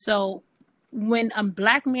 So when a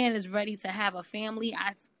black man is ready to have a family,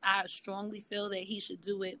 I strongly feel that he should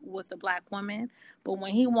do it with a black woman. But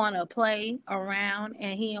when he want to play around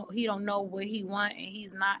and he don't know what he want and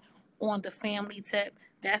he's not on the family tip,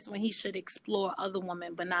 that's when he should explore other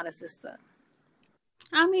women, but not a sister.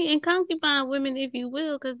 I mean, and concubine women, if you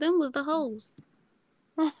will, because them was the hoes.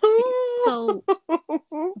 So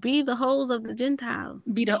be the hoes of the Gentiles.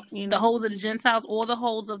 Be the hoes of the Gentiles or the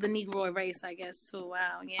hoes of the Negro race, I guess, too.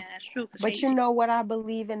 Wow, yeah, that's true. But you know what I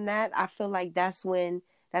believe in that? I feel like that's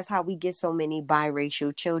how we get so many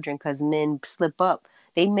biracial children, because men slip up.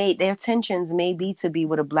 Their intentions may be to be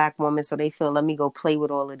with a black woman, so they feel, let me go play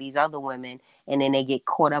with all of these other women, and then they get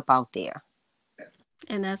caught up out there.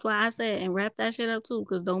 And that's why I said, and wrap that shit up too,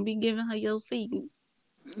 because don't be giving her your seed.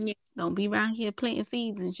 Yeah. Don't be around here planting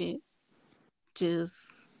seeds and shit. Just,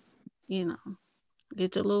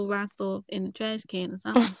 get your little rocks off in the trash can or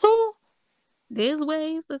something. There's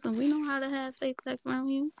ways. Listen, we know how to have safe sex around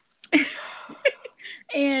here.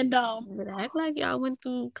 And but act like y'all went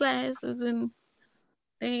through classes and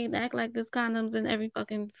they act like there's condoms in every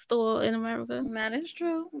fucking store in America. That is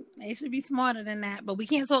true. They should be smarter than that. But we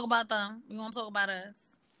can't talk about them. We're going to talk about us.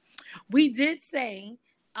 We did say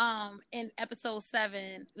in episode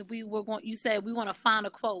 7 that you said we want to find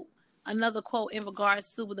another quote in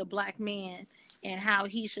regards to the black man and how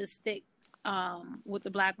he should stick with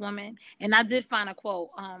the black woman. And I did find a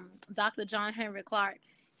quote. Dr. John Henry Clark,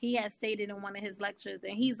 he had stated in one of his lectures,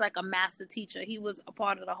 and he's like a master teacher. He was a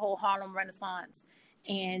part of the whole Harlem Renaissance.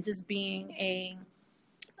 And just being a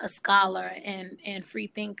scholar and free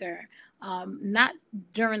thinker, not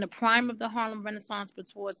during the prime of the Harlem Renaissance, but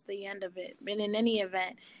towards the end of it. And in any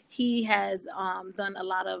event, he has done a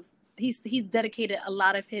lot of, he's dedicated a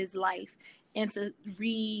lot of his life into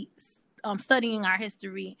studying our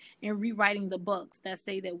history and rewriting the books that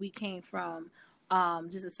say that we came from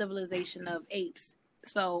just a civilization of apes.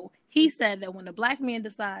 So he said that when the black man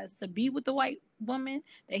decides to be with the white woman,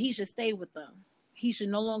 that he should stay with them. He should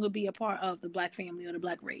no longer be a part of the black family or the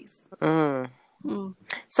black race.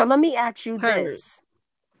 So let me ask you this,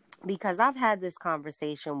 because I've had this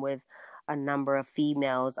conversation with a number of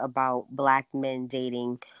females about black men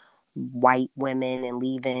dating white women and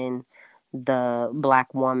leaving the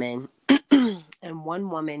black woman. And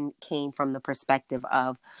one woman came from the perspective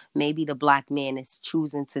of maybe the black man is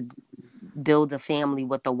choosing to build a family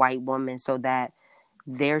with a white woman so that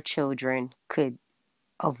their children could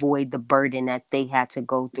avoid the burden that they had to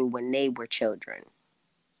go through when they were children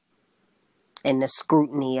and the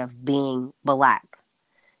scrutiny of being black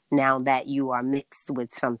now that you are mixed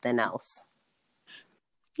with something else.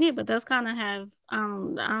 Yeah, but that's kind of I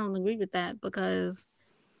don't agree with that, because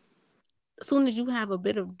as soon as you have a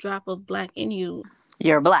bit of drop of black in you,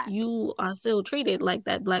 you're black. You are still treated like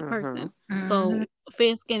that black person. So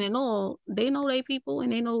fair skin and all, they know they people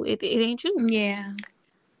and they know it ain't you. Yeah.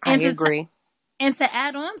 I agree. And to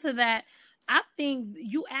add on to that, I think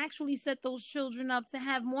you actually set those children up to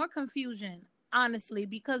have more confusion, honestly,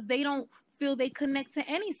 because they don't feel they connect to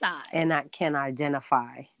any side. And I can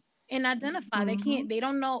identify. They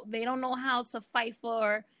don't know how to fight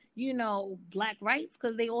for, black rights,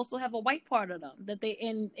 because they also have a white part of them that they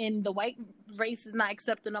in the white race is not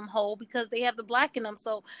accepting them whole because they have the black in them.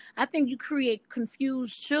 So I think you create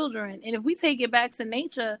confused children. And if we take it back to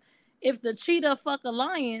nature, if the cheetah fuck a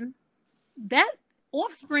lion, that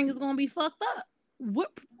offspring is going to be fucked up. Where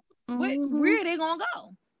are they going to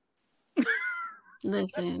go?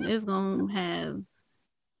 Listen, it's going to have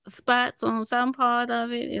spots on some part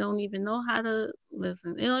of it. It don't even know how to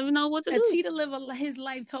listen. It don't even know what to do. A cheetah live his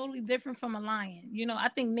life totally different from a lion. I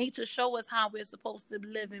think nature show us how we're supposed to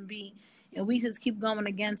live and be, and we just keep going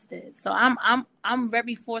against it. So I'm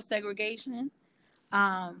very for segregation.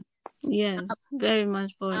 Yes, very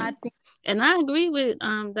much for it. And I agree with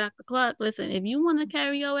Dr. Clark. Listen, if you want to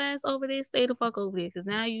carry your ass over there, stay the fuck over there. Because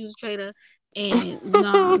now you're a traitor. And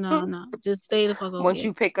no. Just stay the fuck over there. Once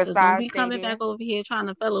you pick a side, don't be coming back over here trying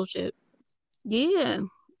to fellowship. Yeah.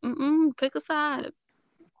 Pick a side.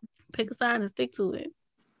 Pick a side and stick to it.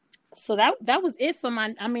 So that was it for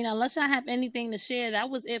unless y'all have anything to share,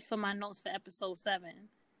 that was it for my notes for episode 7.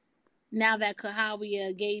 Now that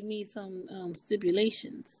Kahawia gave me some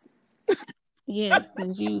stipulations. Yes,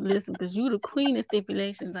 because you the queen of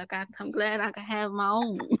stipulations. I'm glad I can have my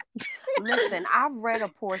own. Listen, I've read a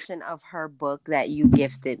portion of her book that you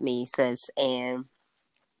gifted me, sis, and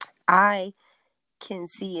I can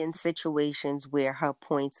see in situations where her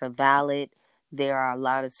points are valid. There are a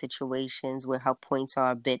lot of situations where her points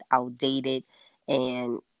are a bit outdated,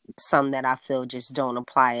 and some that I feel just don't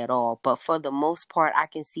apply at all. But for the most part, I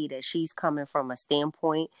can see that she's coming from a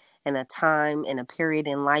standpoint and a time and a period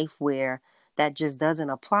in life where that just doesn't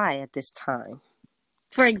apply at this time.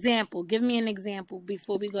 For example, give me an example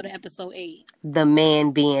before we go to episode 8. The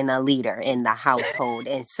man being a leader in the household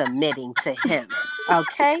and submitting to him.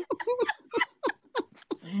 Okay?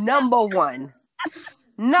 Number one.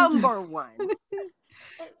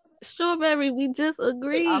 Strawberry, we just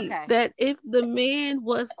agreed that if the man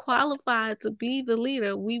was qualified to be the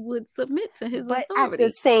leader, we would submit to his authority. But at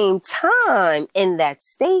the same time, in that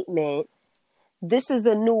statement, this is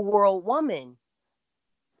a new world woman.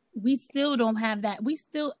 We still don't have that.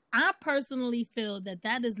 I personally feel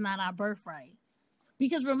that is not our birthright.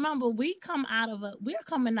 Because remember, we're coming out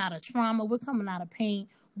of trauma, we're coming out of pain,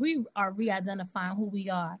 we are re-identifying who we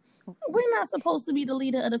are. We're not supposed to be the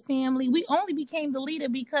leader of the family. We only became the leader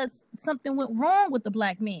because something went wrong with the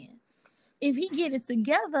black man. If he get it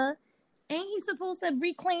together, ain't he supposed to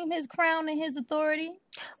reclaim his crown and his authority?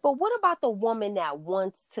 But what about the woman that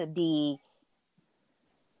wants to be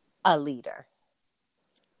a leader?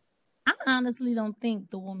 I honestly don't think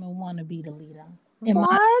the woman want to be the leader.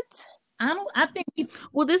 I think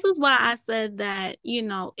well, this is why I said that,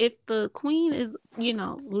 if the queen is,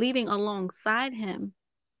 leading alongside him,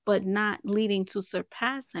 but not leading to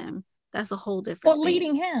surpass him, that's a whole different thing.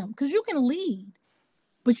 Leading him, because you can lead,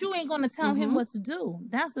 but you ain't going to tell him what to do.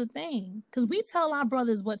 That's the thing. Because we tell our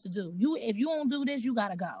brothers what to do. If you don't do this, you got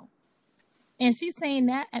to go. And she's saying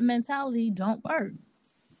that mentality don't work.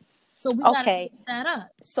 So we got to set that up.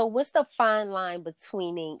 So what's the fine line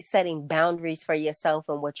between setting boundaries for yourself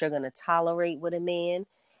and what you're going to tolerate with a man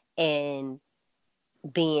and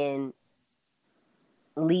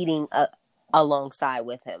leading alongside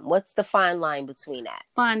with him? What's the fine line between that?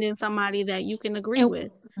 Finding somebody that you can agree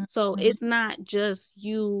with. So it's not just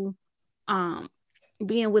you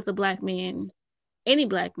being with a black man, any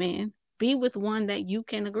black man, be with one that you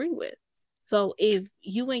can agree with. So if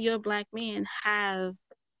you and your black man have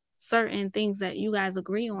certain things that you guys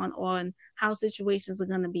agree on how situations are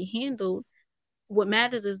going to be handled, what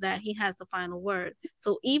matters is that he has the final word.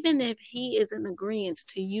 So even if he is in agreement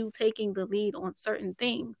to you taking the lead on certain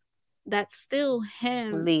things, that's still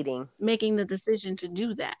him leading, making the decision to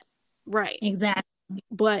do that. Right. Exactly.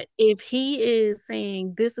 But if he is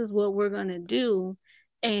saying, this is what we're going to do,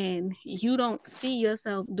 and you don't see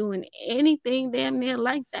yourself doing anything damn near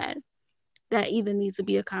like that, that either needs to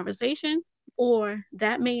be a conversation, or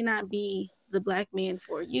that may not be the black man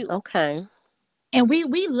for you. Okay. And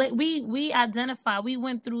we identify. We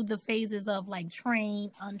went through the phases of like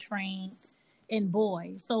trained, untrained, and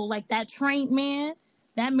boy. So like that trained man,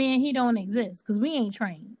 he don't exist because we ain't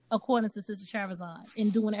trained according to Sister Shahrazad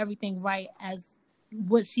in doing everything right as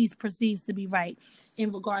what she perceives to be right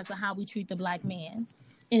in regards to how we treat the black man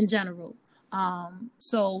in general.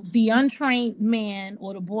 So the untrained man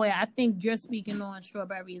or the boy, I think you're speaking on,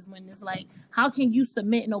 Strawberry, is when it's like, how can you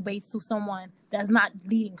submit and obey to someone that's not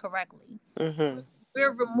leading correctly? Mm-hmm.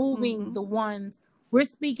 We're removing the ones, we're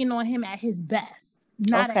speaking on him at his best,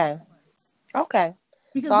 not at his worst. Okay.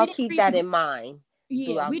 Because so I'll keep that in mind.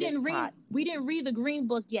 Yeah, we didn't read the Green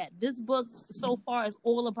Book yet. This book so far is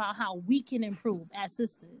all about how we can improve as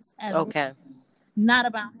sisters, as women, not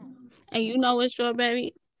about him. And you know what,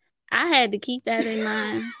 Strawberry? I had to keep that in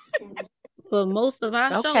mind for most of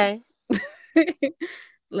our shows.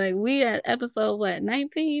 Like we at episode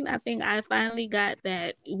 19? I think I finally got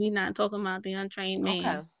that we not talking about the untrained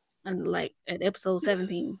man. And like at episode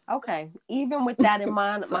 17. Okay. Even with that in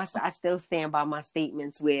mind, I still stand by my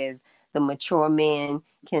statements where the mature man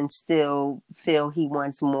can still feel he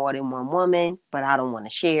wants more than one woman, but I don't want to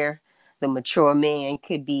share. The mature man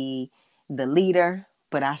could be the leader,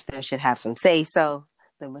 but I still should have some say so.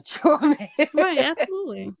 The mature man. Right,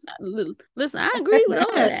 absolutely. Listen, I agree with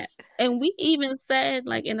all of that. And we even said,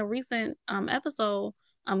 like in a recent episode,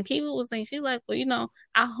 Kiva was saying, she's like, well,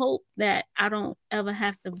 I hope that I don't ever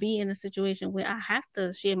have to be in a situation where I have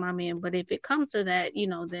to share my man. But if it comes to that,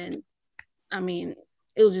 then, I mean,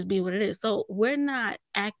 it'll just be what it is. So we're not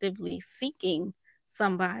actively seeking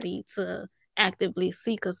somebody to actively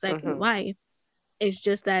seek a second wife. It's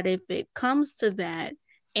just that if it comes to that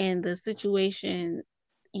and the situation,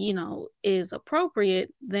 is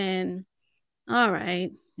appropriate, then all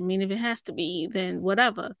right. I mean, if it has to be, then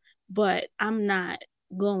whatever. But I'm not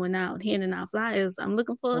going out handing out flyers. I'm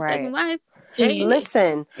looking for a second Right. wife. And-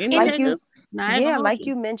 Listen, Any like niggas, not even yeah, hold like you.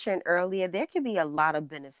 you mentioned earlier, there could be a lot of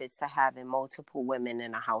benefits to having multiple women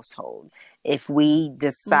in a household. If we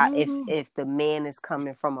decide, Mhm. if the man is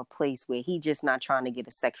coming from a place where he just not trying to get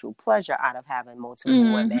a sexual pleasure out of having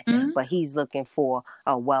multiple women, Mhm. but he's looking for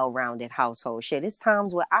a well-rounded household. Shit, it's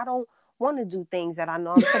times where I don't want to do things that I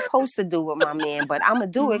know I'm supposed to do with my man, but I'm gonna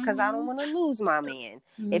do it because I don't want to lose my man.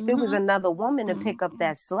 If it was Mhm. another woman to pick up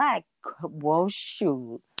that slack, well,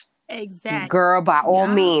 shoot, Exactly. girl, by all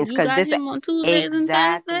Yeah, means, you because got this him on Tuesdays and Thursdays.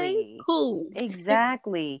 exactly. Cool.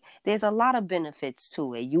 Exactly. There's a lot of benefits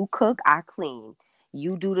to it. You cook, I clean.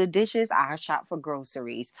 You do the dishes, I shop for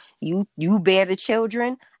groceries. You bear the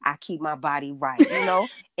children, I keep my body right. You know,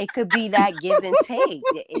 it could be that give and take.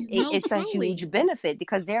 No, It's a truly. huge benefit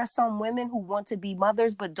because there are some women who want to be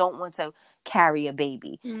mothers but don't want to carry a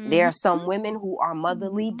baby. There are some women who are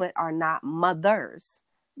motherly but are not mothers.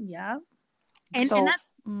 Yeah. And So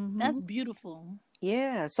that's beautiful.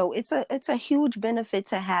 yeah, so it's a huge benefit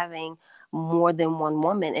to having more than one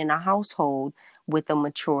woman in a household with a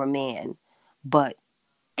mature man. But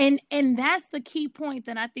And that's the key point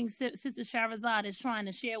that I think Sister Shahrazad is trying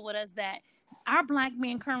to share with us, that our black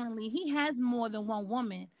man currently, he has more than one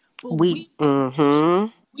woman, but we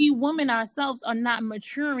women ourselves are not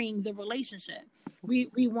maturing the relationship. We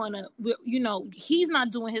want to, you know, he's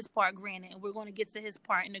not doing his part, granted, and we're going to get to his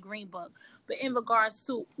part in the Green Book. But in regards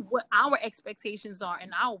to what our expectations are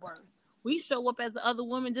in our work, we show up as the other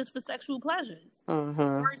woman just for sexual pleasures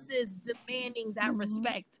versus demanding that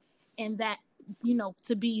respect and that, you know,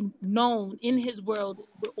 to be known in his world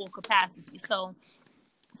with all capacity. So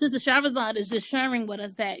Sister Shahrazad is just sharing with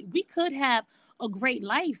us that we could have a great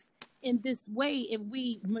life in this way if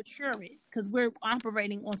we mature it, because we're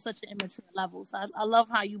operating on such an immature level. So I love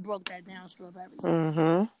how you broke that down, Strawberries.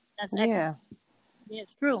 That's excellent. yeah. Yeah,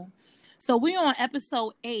 it's true. So we're on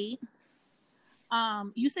episode 8.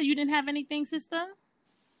 You said you didn't have anything, sister?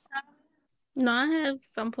 No, I have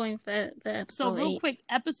some points for episode So real 8. quick,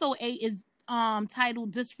 episode 8 is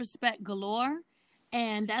titled Disrespect Galore.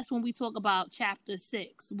 And that's when we talk about chapter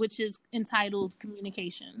 6, which is entitled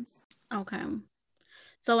Communications. Okay.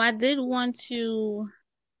 So I did want to,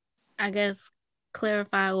 I guess,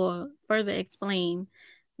 clarify or further explain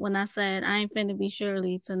when I said I ain't finna be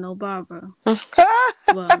Shirley to no Barbara.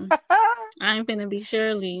 Well, I ain't finna be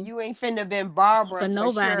Shirley. You ain't finna been Barbara for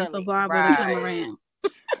nobody Shirley. for Barbara to come around.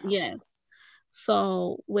 Yes.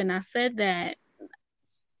 So when I said that,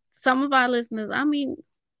 some of our listeners, I mean,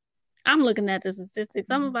 I'm looking at the statistics.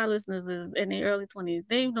 Some of our listeners is in their early 20s.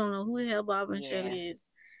 They don't know who the hell Barbara and Shirley is.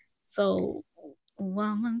 So,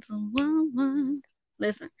 woman to woman.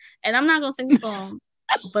 Listen, and I'm not going to sing the song,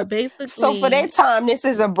 but basically. So for that time, this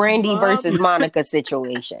is a Brandy versus Monica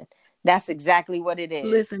situation. That's exactly what it is.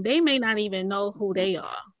 Listen, they may not even know who they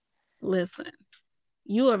are. Listen,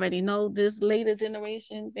 you already know this later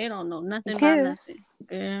generation. They don't know nothing about nothing.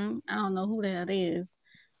 Girl, I don't know who the hell they is,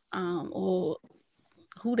 or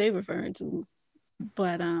who they referring to.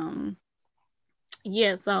 But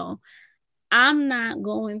yeah. So I'm not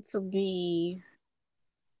going to be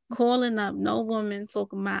calling up no woman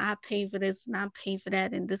talking about I pay for this and I pay for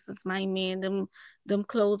that and this is my man. Them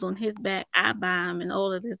clothes on his back, I buy them, and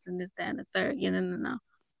all of this and this, that, and the third. Yeah, no.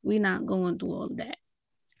 We're not going to do all of that.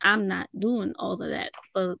 I'm not doing all of that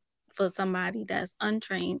for somebody that's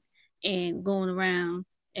untrained and going around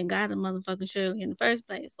and got a motherfucking Shirley in the first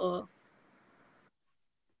place, or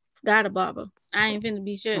got a Barbara. I ain't finna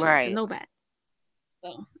be Shirley to nobody.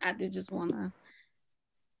 So I just want to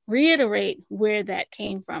reiterate where that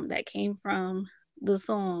came from. That came from the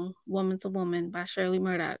song Woman to Woman by Shirley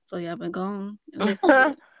Murdoch. So y'all been going and listen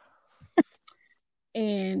to it.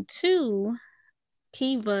 And 2,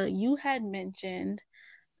 Kiva, you had mentioned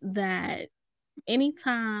that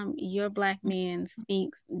anytime your black man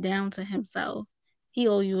speaks down to himself, he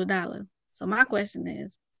owe you $1. So my question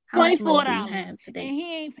is, how much money do you have today? And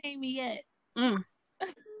he ain't paid me yet.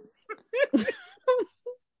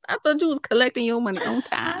 I thought you was collecting your money on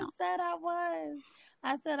time.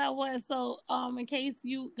 I said I was. So, in case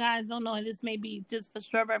you guys don't know, and this may be just for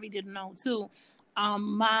Strawberry didn't know too,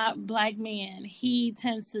 my black man, he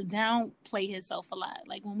tends to downplay himself a lot.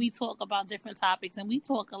 Like when we talk about different topics, and we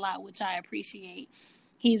talk a lot, which I appreciate,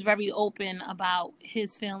 he's very open about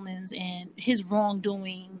his feelings and his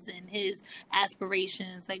wrongdoings and his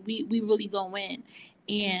aspirations. Like we really go in.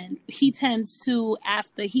 And he tends to,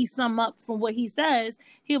 after he sum up from what he says,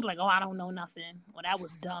 he'll be like, oh, I don't know nothing. Well, that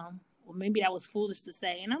was dumb. Or maybe that was foolish to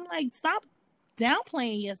say. And I'm like, stop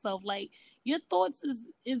downplaying yourself. Like, your thoughts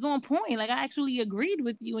is on point. Like, I actually agreed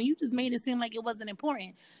with you, and you just made it seem like it wasn't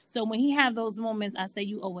important. So when he have those moments, I say,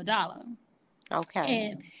 you owe $1. Okay.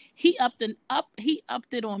 And he upped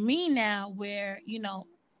it on me now, where, you know,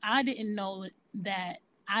 I didn't know that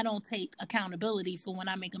I don't take accountability for when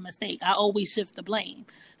I make a mistake. I always shift the blame.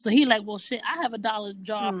 So he like, well, shit, I have $1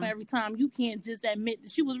 jar for every time. You can't just admit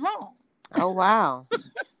that you was wrong. Oh, wow.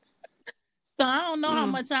 So I don't know how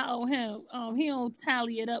much I owe him. He don't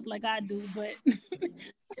tally it up like I do, but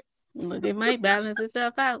Look, it might balance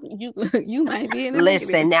itself out. You might be in the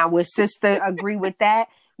Listen, now would sister agree with that?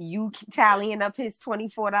 You tallying up his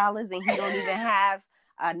 $24 and he don't even have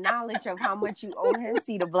a knowledge of how much you owe him.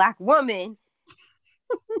 See, the black woman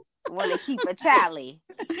want to keep a tally.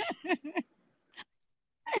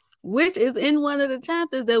 Which is in one of the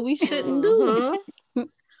chapters that we shouldn't do.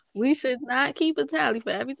 We should not keep a tally for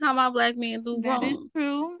every time our black men do wrong. That is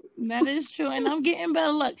true. That is true. And I'm getting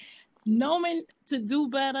better. Look, knowing to do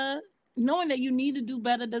better, knowing that you need to do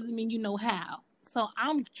better doesn't mean you know how. So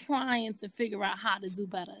I'm trying to figure out how to do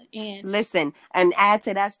better. And listen, and add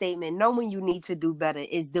to that statement, knowing you need to do better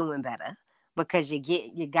is doing better. Because you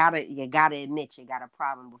gotta admit you got a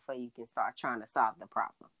problem before you can start trying to solve the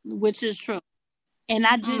problem. Which is true. And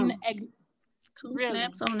I didn't Two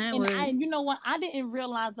snaps on that word. You know what? I didn't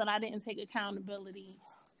realize that I didn't take accountability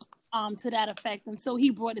to that effect until he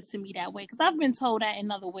brought it to me that way. Because I've been told that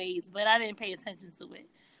in other ways, but I didn't pay attention to it.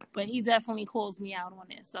 But he definitely calls me out on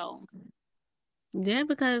it. So yeah,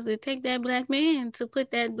 because it take that black man to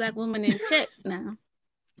put that black woman in check now.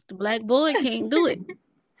 The black boy can't do it.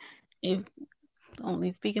 If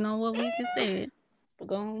only speaking on what we just said. We're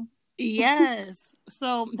going. Yes.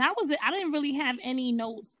 So that was it. I didn't really have any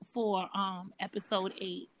notes for episode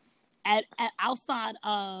 8. At outside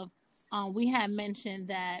of we had mentioned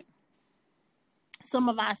that some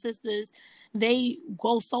of our sisters, they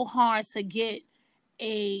go so hard to get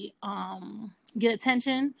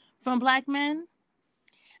attention from black men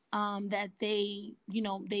that they, you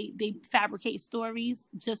know, they fabricate stories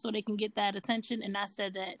just so they can get that attention. And I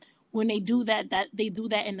said that when they do that they do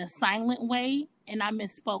that in a silent way. And I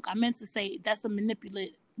misspoke. I meant to say that's a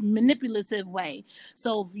manipulative way.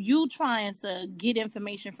 So if you trying to get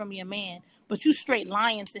information from your man, but you straight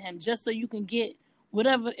lying to him just so you can get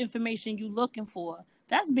whatever information you looking for,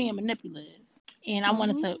 that's being manipulative. And I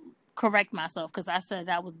wanted to correct myself because I said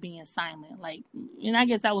that was being silent. Like, and I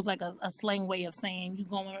guess that was like a slang way of saying you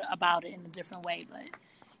going about it in a different way. But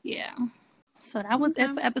yeah. So that was it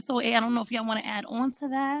for episode 8. I don't know if y'all want to add on to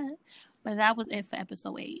that, but that was it for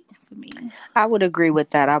episode 8 for me. I would agree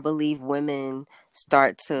with that. I believe women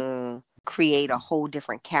start to create a whole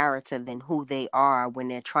different character than who they are when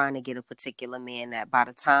they're trying to get a particular man, that by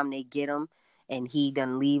the time they get him and he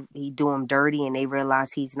do them dirty and they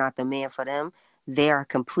realize he's not the man for them, they're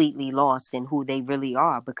completely lost in who they really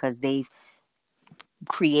are because they've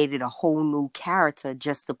created a whole new character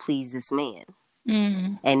just to please this man.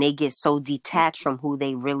 And they get so detached from who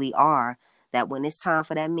they really are that when it's time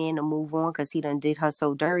for that man to move on because he done did her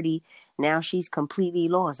so dirty, now she's completely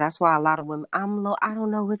lost. That's why a lot of women, I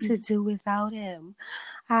don't know what to do without him.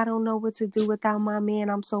 I don't know what to do without my man.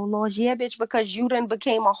 I'm so lost. Yeah, bitch, because you done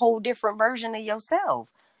became a whole different version of yourself.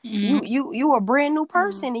 You a brand new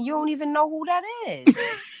person and you don't even know who that is.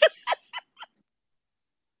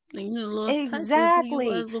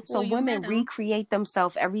 Exactly. So women recreate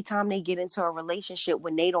themselves every time they get into a relationship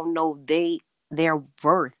when they don't know their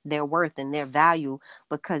worth and their value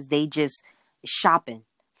because they just shopping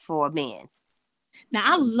for a man. Now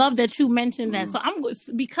I love that you mentioned that. So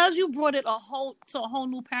because you brought it to a whole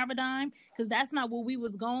new paradigm, because that's not where we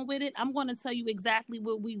was going with it. I'm going to tell you exactly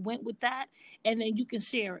where we went with that, and then you can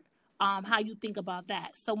share it, how you think about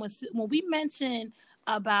that. So when we mentioned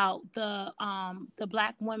about the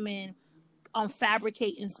black women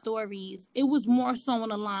fabricating stories, it was more so on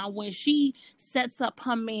the line when she sets up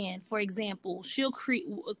her man. For example, she'll create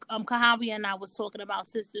Kahavi and I was talking about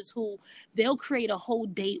sisters who they'll create a whole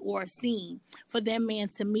date or a scene for their man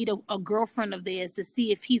to meet a girlfriend of theirs to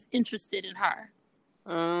see if he's interested in her.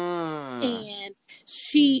 And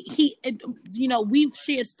he you know, we've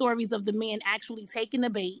shared stories of the man actually taking the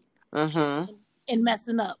bait and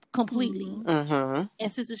messing up completely.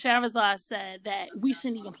 And Sister Shahrazad said that we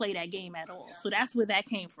shouldn't even play that game at all. So that's where that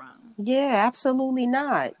came from. Yeah, absolutely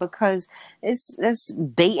not. Because it's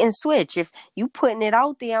bait and switch. If you putting it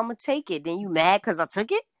out there, I'm going to take it. Then you mad because I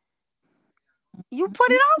took it? You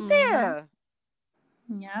put it out there.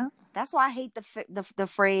 Yeah. That's why I hate the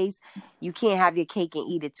phrase, you can't have your cake and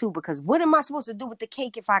eat it too. Because what am I supposed to do with the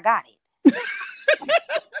cake if I got it?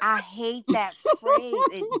 I hate that phrase.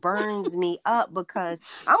 It burns me up because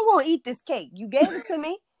I'm going to eat this cake. You gave it to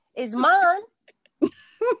me. is mine.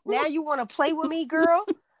 Now you want to play with me, girl?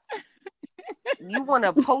 You want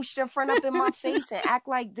to post your friend up in my face and act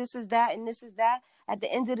like this is that and this is that? At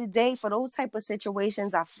the end of the day, for those type of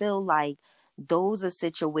situations, I feel like those are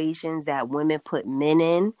situations that women put men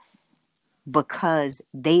in because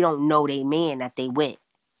they don't know they man that they with.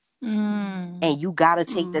 And you gotta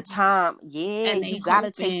take the time. Yeah, you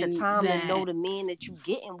gotta take the time to know the man that you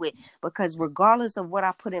getting with. Because regardless of what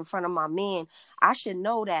I put in front of my man, I should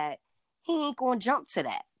know that he ain't gonna jump to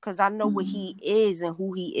that. Because I know what he is and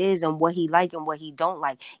who he is and what he like and what he don't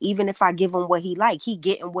like. Even if I give him what he like, he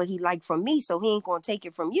getting what he like from me. So he ain't gonna take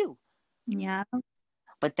it from you. Yeah.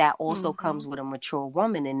 But that also comes with a mature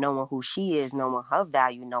woman and knowing who she is, knowing her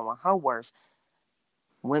value, knowing her worth.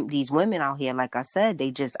 These women out here, like I said,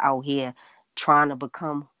 they just out here trying to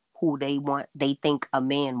become who they want. They think a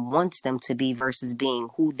man wants them to be versus being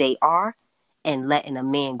who they are and letting a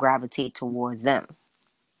man gravitate towards them.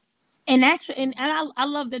 And actually, and I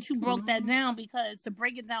love that you broke that down, because to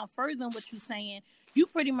break it down further than what you're saying, you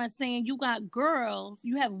pretty much saying you got girls,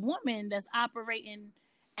 you have women that's operating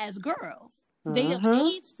as girls. They have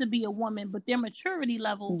age to be a woman, but their maturity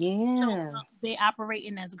level shows up. They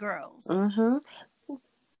operating as girls.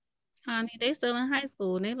 Honey, they still in high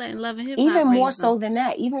school. They letting Love and Hip Hop. Even more so than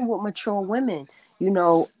that, even with mature women, you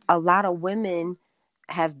know, a lot of women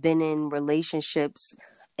have been in relationships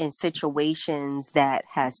and situations that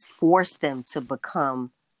has forced them to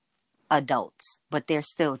become adults, but they're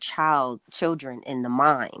still children in the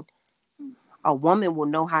mind. A woman will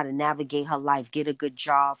know how to navigate her life, get a good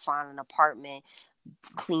job, find an apartment,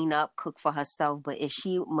 clean up, cook for herself. But is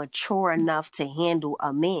she mature enough to handle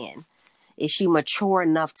a man? Is she mature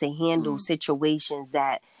enough to handle situations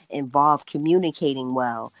that involve communicating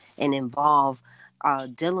well and involve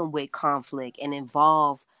dealing with conflict and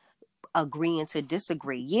involve agreeing to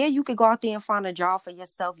disagree? Yeah, you could go out there and find a job for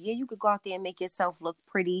yourself. Yeah, you could go out there and make yourself look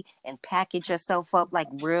pretty and package yourself up like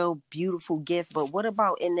real beautiful gift. But what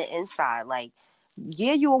about in the inside? Like,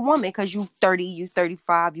 yeah, you're a woman because you 30, you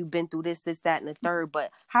 35, you've been through this, that, and the third. But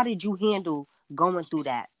how did you handle going through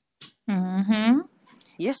that?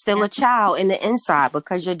 You're still a child in the inside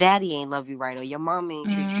because your daddy ain't love you right or your mom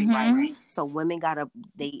ain't treat you right. So women gotta,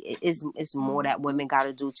 it's more that women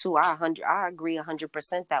gotta do too. I agree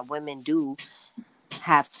 100% that women do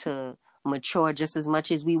have to mature just as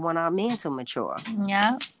much as we want our men to mature.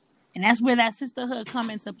 Yeah. And that's where that sisterhood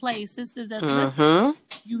come into play. Sisters that's listening,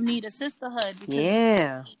 you need a sisterhood.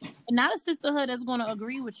 And not a sisterhood that's going to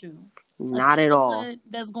agree with you. Not at all.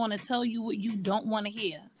 That's going to tell you what you don't want to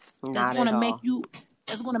hear. That's going to make you.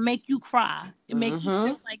 That's going to make you cry. It make you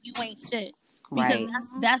feel like you ain't shit. Because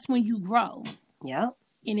that's when you grow. Yep.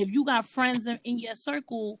 And if you got friends in your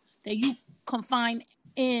circle that you confine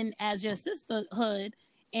in as your sisterhood,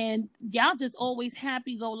 and y'all just always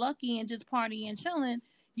happy-go-lucky and just partying and chilling,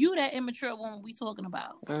 you that immature woman we talking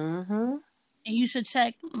about. And you should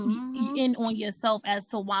check in on yourself as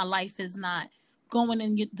to why life is not going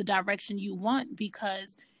in the direction you want,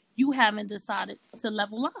 because you haven't decided to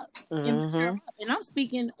level up and mature up. And I'm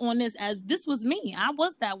speaking on this as this was me. I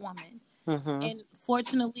was that woman. And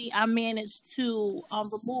fortunately, I managed to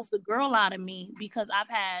remove the girl out of me, because I've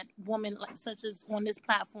had women such as on this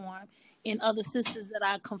platform and other sisters that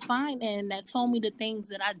I confined in that told me the things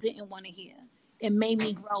that I didn't want to hear. It made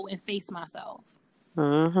me grow and face myself.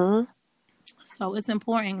 So it's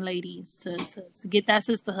important, ladies, to get that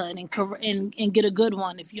sisterhood and get a good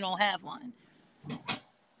one if you don't have one.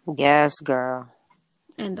 Yes, girl.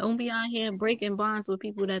 And don't be out here breaking bonds with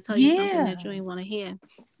people that tell you something that you ain't want to hear.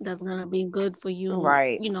 That's gonna be good for you,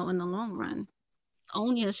 you know, in the long run.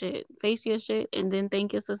 Own your shit, face your shit, and then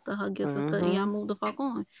thank your sister, hug your sister, and y'all move the fuck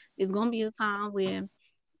on. It's gonna be a time where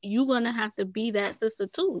you're gonna have to be that sister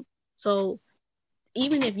too. So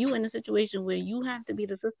even if you in a situation where you have to be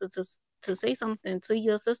the sister to say something to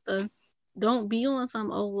your sister, don't be on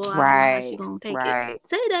some, oh, well, I don't know how she gonna take it.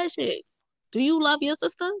 Say that shit. Do you love your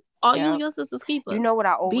sister? Are you your sister's keeper? You know what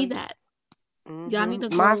I always... Be that. Y'all need to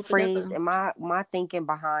grow my phrase together. And my thinking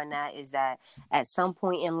behind that is that at some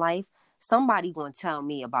point in life, somebody gonna tell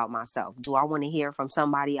me about myself. Do I want to hear from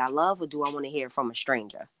somebody I love, or do I want to hear from a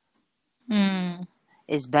stranger?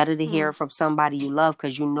 It's better to hear from somebody you love,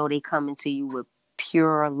 because you know they coming to you with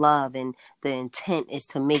pure love, and the intent is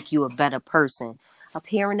to make you a better person. Up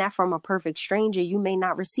hearing that from a perfect stranger, you may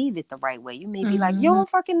not receive it the right way. You may be like, you don't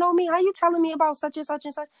fucking know me. How you telling me about such and such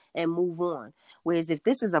and such? And move on. Whereas if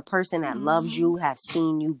this is a person that loves you, have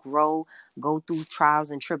seen you grow, go through trials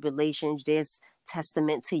and tribulations, there's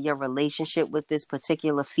testament to your relationship with this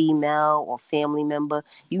particular female or family member.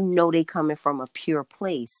 You know they coming from a pure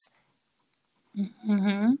place.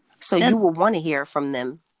 So you will want to hear from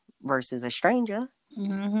them versus a stranger.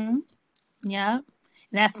 Mm-hmm. Yeah.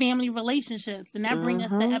 That family relationships. And that brings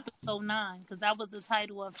us to Mm-hmm. episode 9, because that was the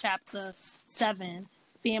title of chapter 7,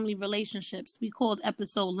 family relationships. We called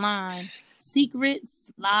episode 9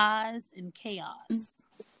 Secrets, Lies, and Chaos.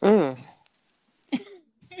 Mm.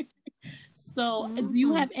 So, do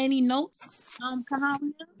you have any notes,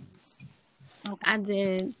 Kahalia? Okay. I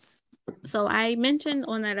did. So I mentioned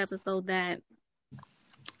on that episode that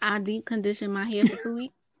I deep conditioned my hair for 2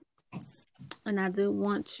 weeks. And I did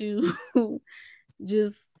want to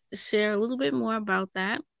just share a little bit more about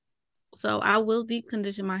that. So I will deep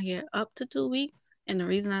condition my hair up to 2 weeks. And the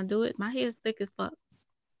reason I do it, my hair is thick as fuck.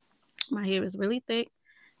 My hair is really thick.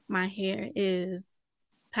 My hair is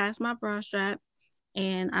past my bra strap.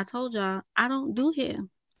 And I told y'all, I don't do hair.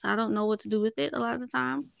 So I don't know what to do with it a lot of the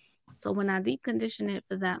time. So when I deep condition it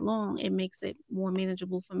for that long, it makes it more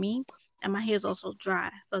manageable for me. And my hair is also dry.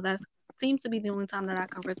 So that seems to be the only time that I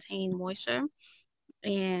can retain moisture.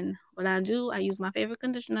 And what I do, I use my favorite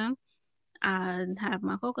conditioner. I have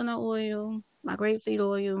my coconut oil, my grapeseed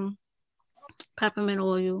oil, peppermint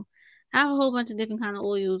oil. I have a whole bunch of different kind of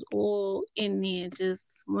oils all in there,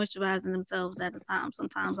 just moisturizing themselves at a time.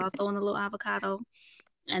 Sometimes I'll throw in a little avocado,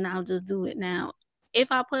 and I'll just do it. Now,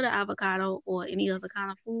 if I put an avocado or any other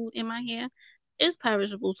kind of food in my hair, it's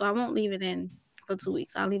perishable, so I won't leave it in for 2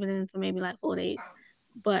 weeks. I'll leave it in for maybe like 4 days.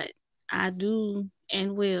 But I do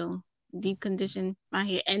and will deep condition my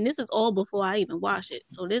hair, and this is all before I even wash it.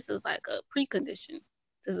 So this is like a pre-condition.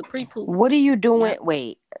 This is a pre-poop. What are you doing? Yep.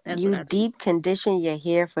 Wait, That's you what I do. deep condition your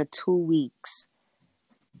hair for 2 weeks.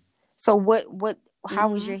 So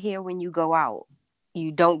how is your hair when you go out?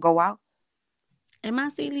 You don't go out? Am I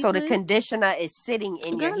silly? So the sis? conditioner is sitting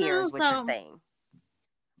in your Girl, hair no, is what so- you're saying.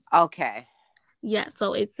 Okay. Yeah,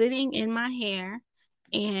 so it's sitting in my hair,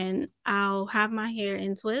 and I'll have my hair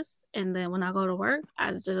in twists, and then when I go to work,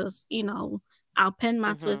 I just, I'll pin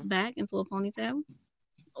my twist back into a ponytail,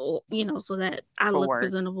 or so that I For look work.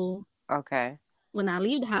 presentable Okay. when I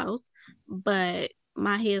leave the house, but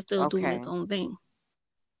my hair's still doing Okay. its own thing.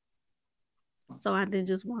 So I did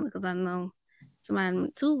just want it because I know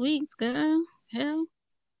somebody 2 weeks, girl, hell,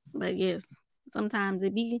 but yes, sometimes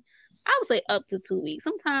it be. I would say up to 2 weeks.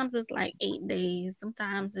 Sometimes it's like 8 days.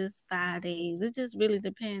 Sometimes it's 5 days. It just really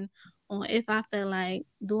depends on if I feel like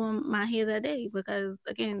doing my hair that day. Because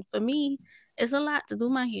again, for me, it's a lot to do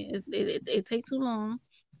my hair. It takes too long,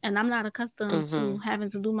 and I'm not accustomed to having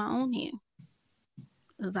to do my own hair.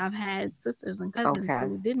 Because I've had sisters and cousins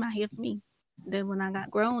who did my hair for me. Then when I got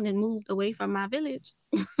grown and moved away from my village,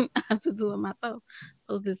 I have to do it myself.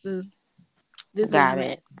 So this is where I'm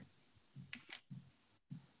at.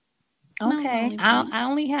 Okay, I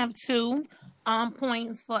only have 2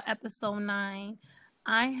 points for episode 9.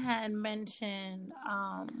 I had mentioned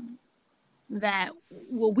that,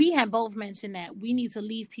 well, we had both mentioned that we need to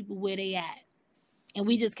leave people where they at, and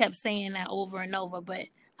we just kept saying that over and over. But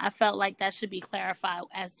I felt like that should be clarified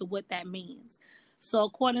as to what that means. So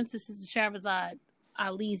according to Sister Shahrazad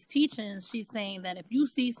Ali's teachings, she's saying that if you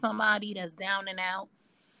see somebody that's down and out,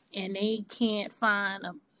 and they can't find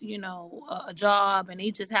a job, and they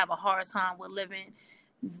just have a hard time with living,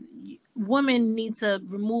 women need to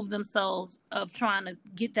remove themselves of trying to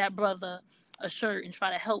get that brother a shirt and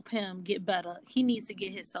try to help him get better. He needs to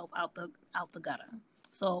get himself out the gutter.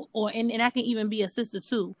 So, and that can even be a sister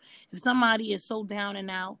too. If somebody is so down and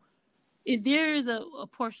out, there is a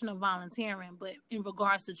portion of volunteering, but in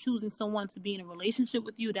regards to choosing someone to be in a relationship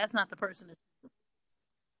with you, that's not the person.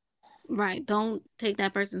 Right. Don't take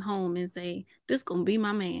that person home and say, this going to be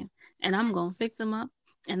my man, and I'm going to fix him up,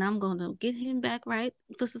 and I'm going to get him back right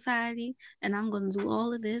for society, and I'm going to do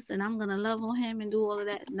all of this, and I'm going to love on him and do all of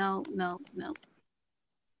that. No.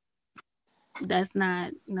 That's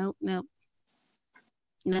not, nope.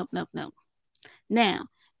 Now,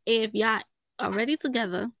 if y'all are already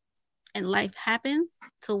together and life happens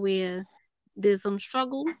to where there's some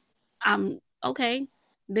struggle, okay,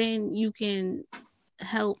 then you can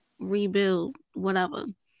help rebuild whatever.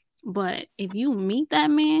 But if you meet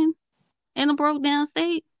that man in a broke down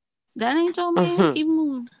state, that ain't your man. Keep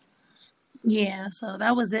moving. Yeah, so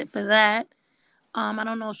that was it for that. I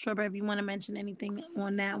don't know, Strawberry, if you want to mention anything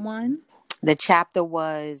on that one. The chapter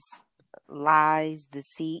was lies,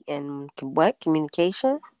 deceit, and what?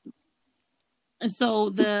 Communication? So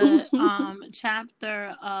the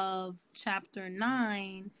chapter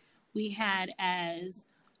 9 we had as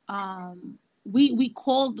we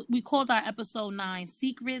called our episode 9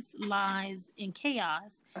 Secrets, Lies, and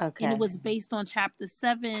Chaos. Okay. And it was based on chapter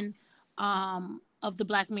 7 of The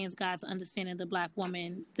Black Man's Guide to Understanding the Black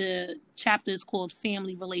Woman. The chapter is called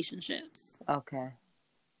Family Relationships. Okay.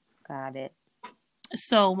 Got it.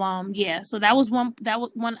 So yeah, so that was one I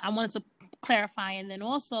wanted to clarify. And then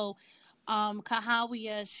also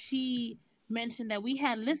Kahawia, she mentioned that we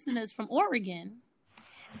had listeners from Oregon.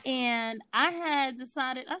 And I had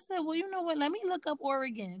decided, I said, well, you know what? Let me look up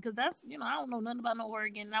Oregon, because that's, I don't know nothing about no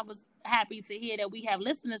Oregon. And I was happy to hear that we have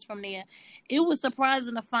listeners from there. It was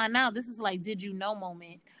surprising to find out. This is like, did you know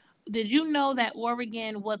moment. Did you know that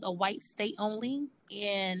Oregon was a white state only?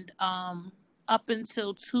 And up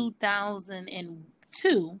until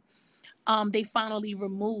 2002, they finally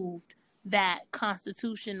removed that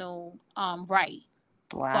constitutional right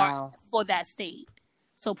for that state.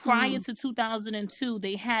 So prior to 2002,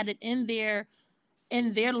 they had it in their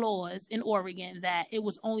laws in Oregon that it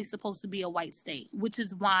was only supposed to be a white state, which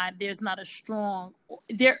is why there's not a strong.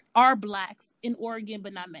 There are blacks in Oregon,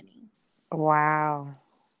 but not many. Wow.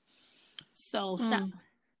 So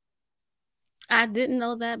I didn't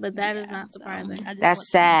know that, but that is not surprising.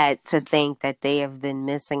 That's sad to think that they have been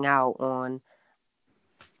missing out on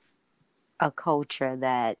a culture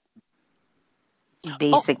that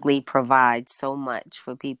basically provides so much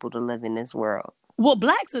for people to live in this world. Well,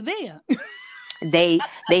 blacks are there. they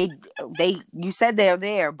you said they're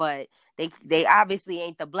there, but they obviously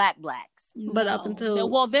ain't the blacks. But up until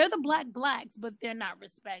they're the blacks, but they're not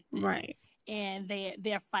respected, right? And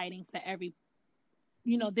they're fighting for every.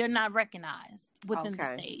 They're not recognized within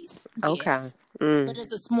the state. Yeah. Okay. But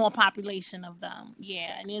there's a small population of them.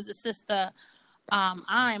 Yeah, and there's a sister.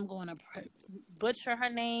 I'm going to butcher her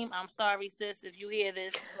name. I'm sorry, sis, if you hear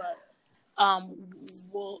this, but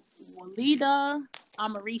Walida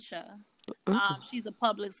Amarisha. She's a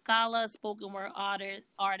public scholar, spoken word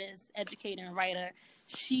artist, educator, and writer.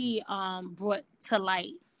 She brought to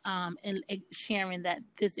light and sharing that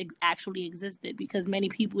this actually existed, because many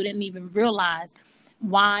people didn't even realize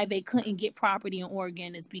why they couldn't get property in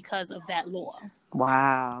Oregon is because of that law.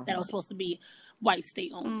 Wow. That was supposed to be white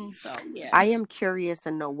state only. So, yeah. I am curious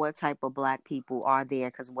to know what type of black people are there,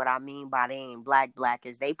 because what I mean by they ain't black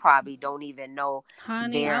is they probably don't even know.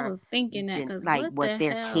 Honey, I was thinking that, because what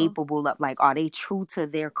they're capable of. Like, are they true to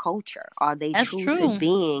their culture? Are they true to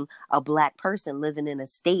being a black person living in a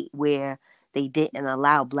state where they didn't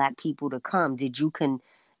allow black people to come? Did you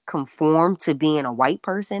conform to being a white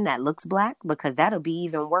person that looks black? Because that'll be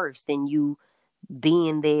even worse than you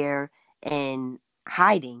being there and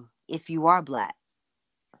hiding if you are black.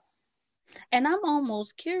 And I'm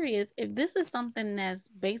almost curious if this is something that's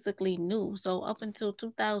basically new. So up until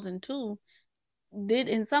 2002, did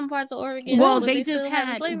in some parts of Oregon, they just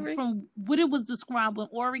had slavery? From what it was described when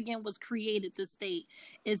Oregon was created, the state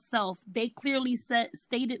itself, they clearly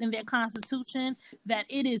stated in their constitution that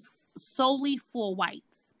it is solely for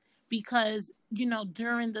whites, because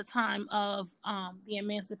during the time of the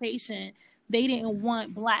emancipation, they didn't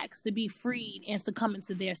want blacks to be freed and to come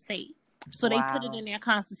into their state. So they put it in their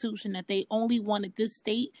constitution that they only wanted this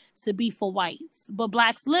state to be for whites, but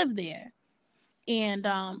blacks live there. And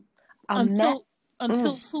until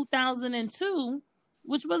 2002,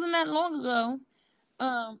 which wasn't that long ago.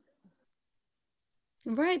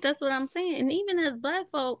 Right, that's what I'm saying. And even as black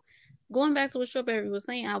folk, going back to what Strawberry was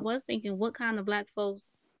saying, I was thinking, what kind of black folks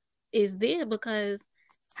is there? Because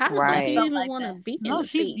how does black people even want to be in a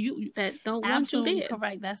state that don't want you there?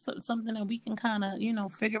 Correct. That's something that we can kind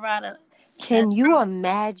of, figure out. Can you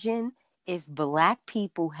imagine if black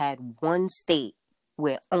people had one state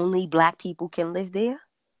where only black people can live there?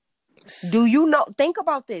 Do you know? Think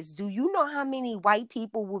about this. Do you know how many white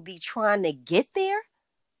people would be trying to get there?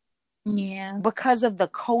 Yeah. Because of the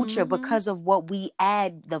culture, because of what we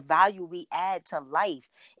add, the value we add to life.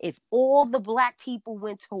 If all the black people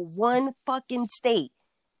went to one fucking state.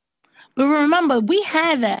 But remember, we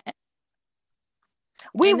had that.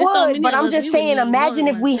 We would, but I'm just saying, imagine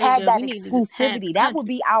if we had that exclusivity. That would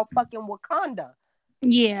be our fucking Wakanda.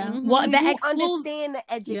 Yeah. Well, you understand the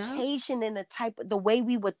education and the way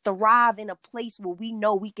we would thrive in a place where we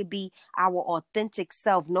know we could be our authentic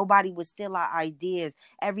self. Nobody would steal our ideas.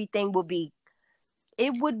 Everything wouldn't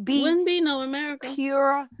be no America.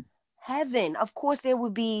 Pure heaven. Of course, there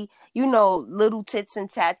would be, little tits and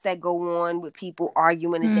tats that go on with people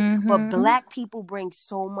arguing and things. But black people bring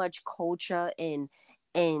so much culture and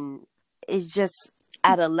it's just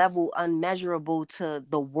at a level unmeasurable to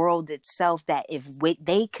the world itself, that if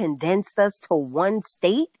they condensed us to one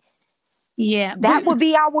state, that would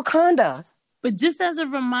be our Wakanda. But just as a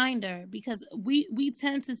reminder, because we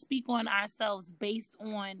tend to speak on ourselves based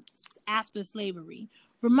on after slavery.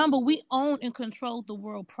 Remember, we owned and controlled the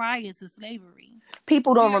world prior to slavery.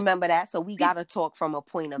 People don't remember that, so we got to talk from a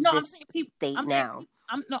point of this state now.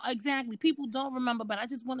 I'm no exactly. People don't remember, but I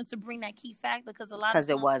just wanted to bring that key factor because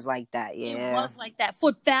it was like that. Yeah, it was like that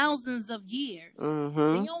for thousands of years.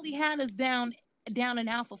 Mm-hmm. They only had us down and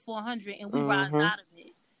out for 400, and we Mm-hmm. rise out of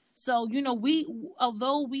it. So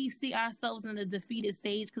although we see ourselves in a defeated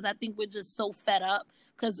stage, because I think we're just so fed up.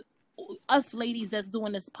 Because us ladies that's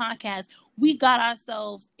doing this podcast, we got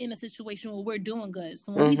ourselves in a situation where we're doing good.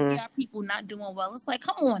 So when we see our people not doing well, it's like,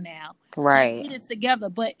 come on now, right? Like, get it together.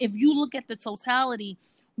 But if you look at the totality,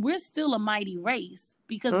 we're still a mighty race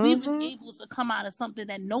because we've been able to come out of something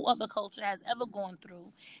that no other culture has ever gone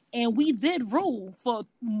through, and we did rule for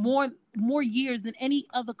more years than any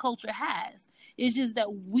other culture has. It's just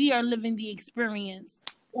that we are living the experience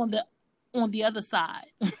on the other side.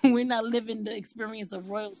 We're not living the experience of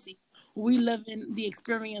royalty. We live in the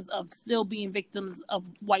experience of still being victims of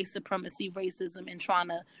white supremacy, racism, and trying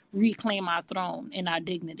to reclaim our throne and our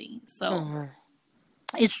dignity. So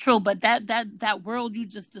it's true, but that world you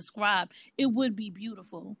just described, it would be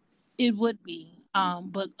beautiful. It would be.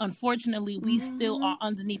 But unfortunately, we still are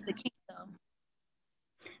underneath the kingdom.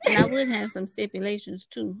 And I would have some stipulations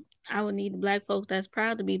too. I would need the black folk that's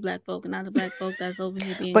proud to be black folk, and not the black folk that's over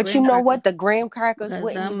here being. But you know what? The graham graham crackers Because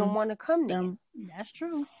wouldn't even want to come there. That's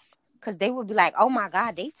true. Because they would be like, "Oh my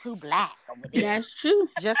God, they too black over there." That's true.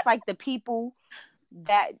 Just like the people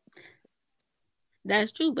that.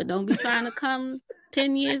 That's true, but don't be trying to come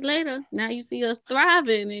 10 years later. Now you see us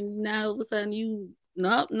thriving, and now all of a sudden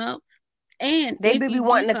nope. And They if be you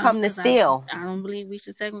wanting do to come to 'cause steal. I don't believe we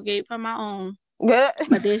should segregate from our own, but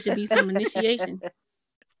there should be some initiation.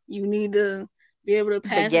 You need to be able to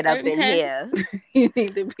pass to get a up certain in test. here. You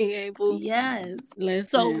need to be able. Yes. Listen.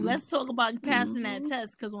 So let's talk about passing that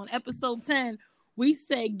test, because on episode 10, we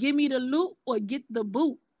said, "Give me the loot or get the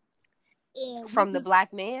boot." And From the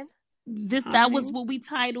black man? That was what we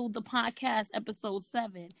titled the podcast, episode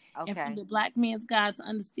 7. Okay. And from the Black Man's Guide to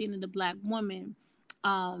Understanding the Black Woman,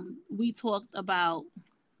 we talked about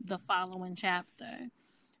the following chapter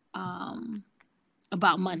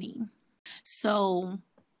about money. So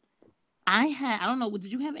I don't know,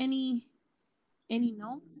 did you have any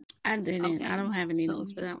notes? I didn't. Okay. I don't have any So-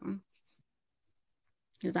 notes for that one.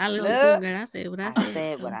 Because I listened to it, I said what I said. I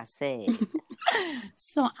said what I said.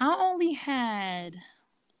 So I only had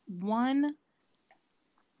one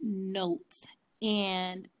note,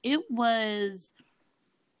 and it was,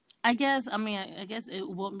 I guess it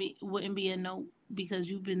wouldn't be a note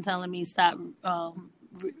because you've been telling me stop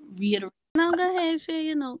reiterating. No, go ahead, share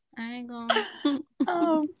your note. I ain't going.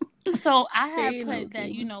 So I had Share put your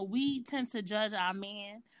that, note. we tend to judge our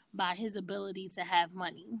man by his ability to have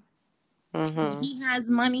money. Mm-hmm. When he has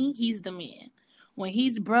money, he's the man. When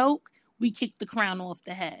he's broke, we kick the crown off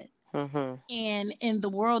the head. Mm-hmm. And in the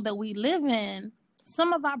world that we live in,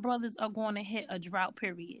 some of our brothers are going to hit a drought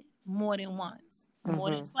period more than once, more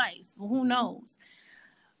than twice. Well, who knows?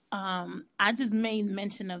 I just made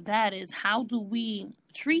mention of that is how do we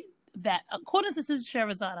treat that? According to Sister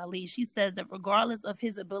Sherazad Ali, she says that regardless of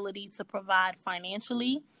his ability to provide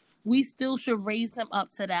financially, we still should raise him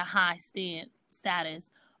up to that high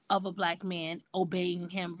status of a black man, obeying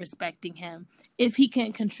him, respecting him, if he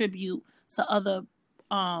can contribute to other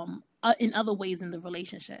in other ways in the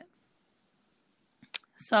relationship.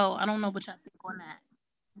 So I don't know what y'all think on that.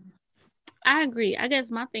 I agree. I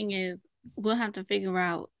guess my thing is we'll have to figure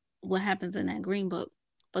out what happens in that green book,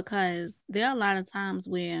 because there are a lot of times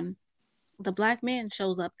when the black man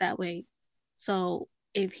shows up that way. So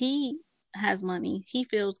if he has money, he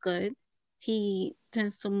feels good. He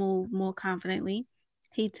tends to move more confidently.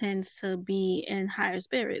 He tends to be in higher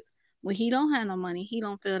spirits. When he don't have no money, he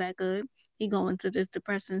don't feel that good. He go into this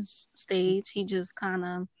depressing stage. He just kind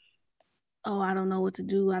of, I don't know what to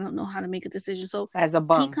do. I don't know how to make a decision. So as a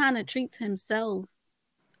bum, he kind of treats himself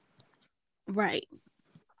right.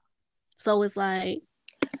 So it's like,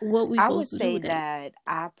 what we supposed to do with that? I would say that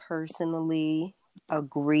I personally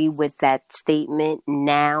agree with that statement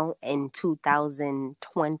now in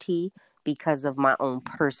 2020 because of my own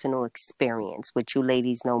personal experience, which you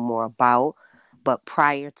ladies know more about. But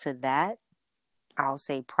prior to that, I'll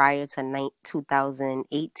say prior to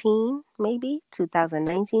 2018, maybe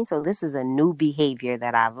 2019. So this is a new behavior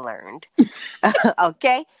that I've learned.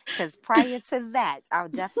 Okay? Because prior to that, I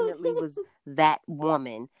definitely was that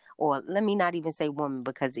woman. Or let me not even say woman,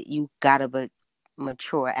 because you gotta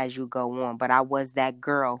mature as you go on. But I was that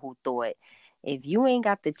girl who thought, if you ain't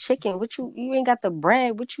got the chicken, you ain't got the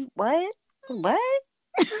bread, what?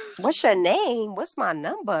 What's your name? What's my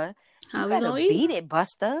number? How You we better gonna eat? beat it,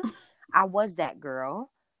 Buster. I was that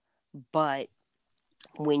girl. But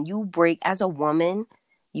when you break as a woman,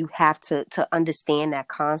 you have to understand that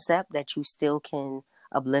concept that you still can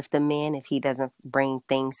uplift a man if he doesn't bring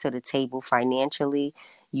things to the table financially,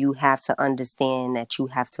 you have to understand that you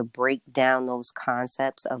have to break down those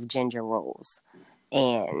concepts of gender roles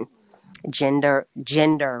and gender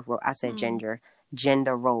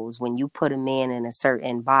roles. When you put a man in a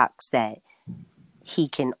certain box that he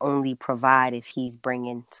can only provide if he's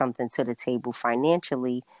bringing something to the table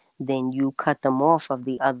financially, then you cut them off of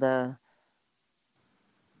the other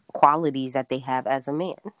qualities that they have as a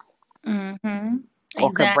man,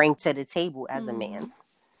 or could bring to the table as a man.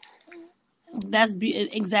 That's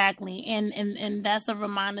exactly, and that's a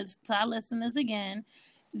reminder to our listeners again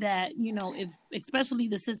that, you know, if especially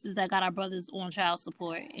the sisters that got our brothers on child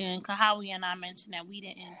support, and Kahawi and I mentioned that we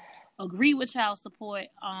didn't agree with child support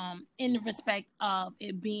in the respect of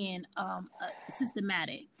it being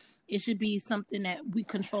systematic. It should be something that we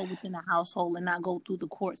control within the household and not go through the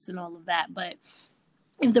courts and all of that. But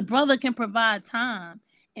if the brother can provide time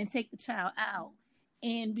and take the child out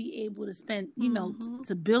and be able to spend, you know,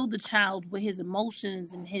 to build the child with his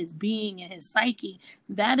emotions and his being and his psyche,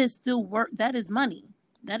 that is still work. That is money.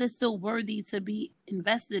 That is still worthy to be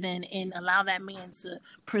invested in, and allow that man to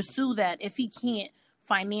pursue that. If he can't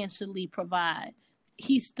financially provide,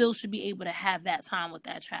 he still should be able to have that time with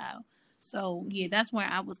that child. So yeah, that's where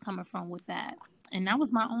I was coming from with that, and that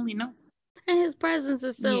was my only note. And his presence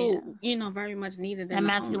is still, you know, very much needed. That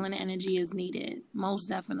masculine energy is needed, most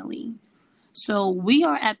definitely. So we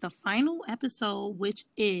are at the final episode, which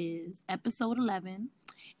is episode 11,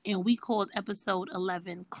 and we called episode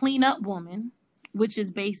 11 "Clean Up Woman," which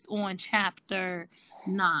is based on chapter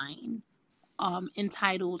 9,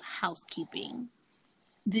 entitled "Housekeeping."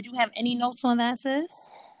 Did you have any notes on that, sis?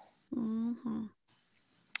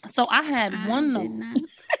 So I had one note,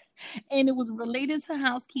 and it was related to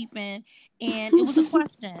housekeeping, and it was a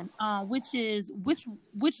question, which is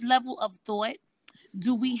which level of thought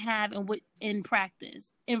do we have in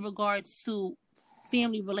practice in regards to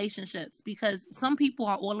family relationships? Because some people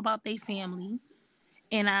are all about their family,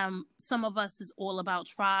 and some of us is all about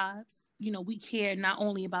tribes. You know, we care not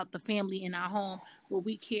only about the family in our home, but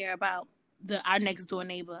we care about our next door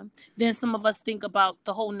neighbor. Then some of us think about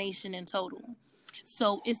the whole nation in total.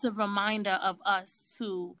 So it's a reminder of us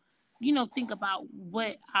to, you know, think about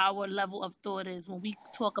what our level of thought is when we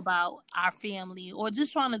talk about our family, or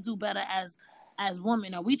just trying to do better as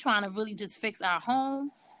women. Are we trying to really just fix our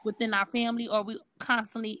home within our family, or are we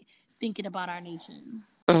constantly thinking about our nation?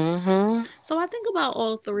 So I think about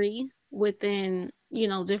all three within, you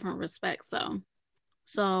know, different respects though.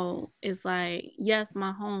 So it's like, yes,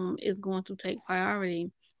 my home is going to take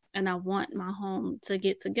priority, and I want my home to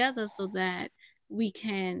get together so that we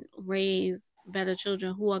can raise better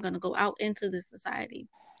children who are going to go out into the society.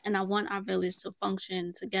 And I want our village to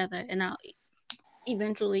function together, and I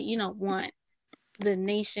eventually, you know, want the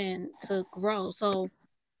nation to grow. So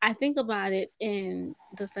I think about it in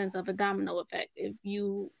the sense of a domino effect. If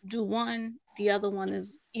you do one, the other one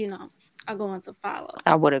is, you know, are going to follow.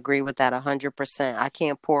 I would agree with that 100%. I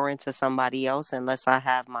can't pour into somebody else unless I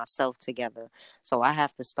have myself together. So I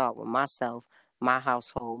have to start with myself, my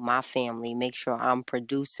household, my family, make sure I'm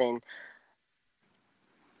producing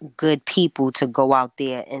good people to go out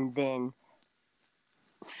there and then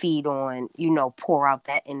feed on, you know, pour out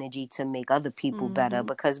that energy to make other people better,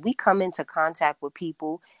 because we come into contact with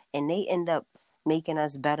people and they end up making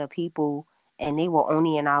us better people, and they were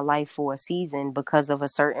only in our life for a season because of a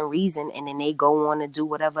certain reason, and then they go on to do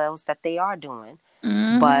whatever else that they are doing.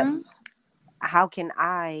 But how can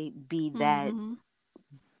I be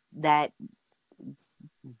that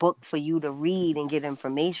book for you to read and get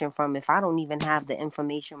information from if I don't even have the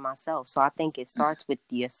information myself? So I think it starts with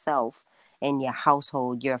yourself and your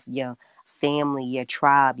household, your family, your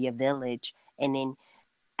tribe, your village. And then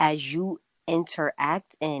as you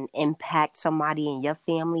interact and impact somebody in your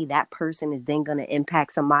family, that person is then going to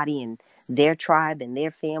impact somebody in their tribe and their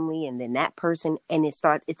family, and then that person, and it's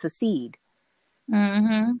a seed.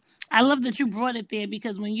 I love that you brought it there,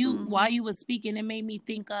 because when while you were speaking, it made me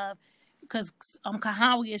think of, because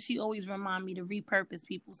Kahawiya, she always remind me to repurpose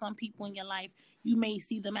people. Some people in your life, you may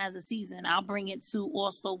see them as a season. I'll bring it to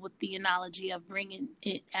also with the analogy of bringing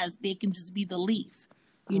it as they can just be the leaf.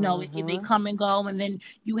 You know, they come and go, and then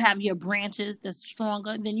you have your branches that's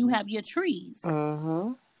stronger, and then you have your trees.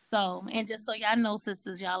 So, and just so y'all know,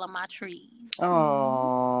 sisters, y'all are my trees.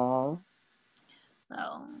 Oh.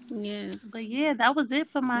 So, yes. But yeah, that was it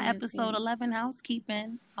for my episode 11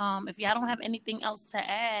 housekeeping. If y'all don't have anything else to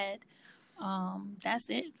add, that's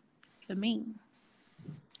it for me.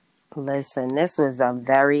 Listen, this was a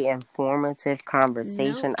very informative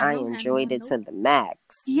conversation. I enjoyed it to the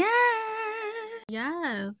max. Yeah.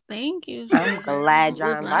 Yes, thank you. I'm glad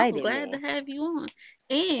y'all I'm invited glad me. to have you on.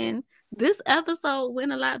 And this episode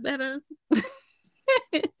went a lot better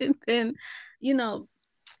than,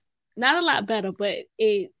 not a lot better, but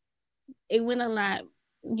it went a lot,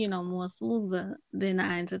 more smoother than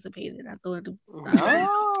I anticipated. I thought we were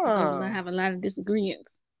gonna have a lot of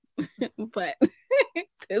disagreements, but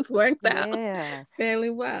this worked out fairly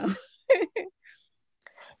well.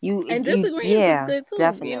 Disagreements is good too.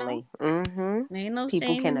 Definitely. Ain't no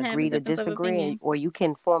People shame can in agree having to difference of disagree, opinion. or you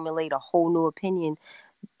can formulate a whole new opinion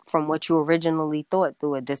from what you originally thought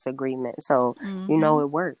through a disagreement. So it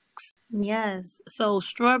works. Yes. So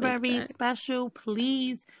Strawberry Special,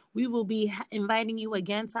 please. We will be inviting you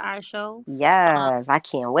again to our show. Yes, I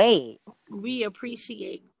can't wait. We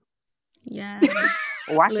appreciate. Yeah.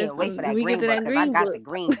 Oh, I can't wait for that green book because I got the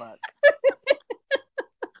green book.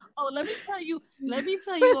 Oh, let me tell you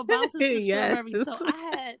about Sister Strawberry. So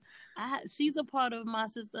I had she's a part of my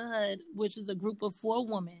sisterhood, which is a group of 4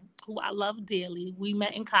 women who I love dearly. We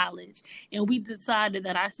met in college, and we decided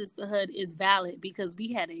that our sisterhood is valid because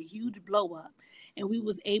we had a huge blow up, and we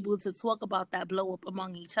was able to talk about that blow up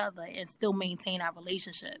among each other and still maintain our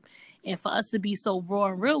relationship. And for us to be so raw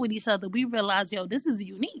and real with each other, we realized, this is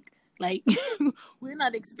unique. Like, we're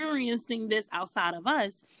not experiencing this outside of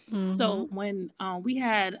us. So when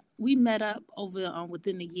we met up over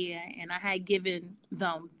within a year, and I had given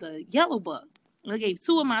them the yellow book. I gave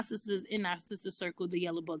 2 of my sisters in our sister circle the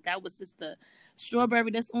yellow book. That was Sister Strawberry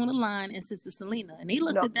that's on the line and Sister Selena. And they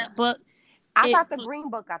looked at that book. I got the green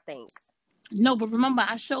book, I think. No, but remember,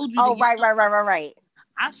 I showed you. Oh, right.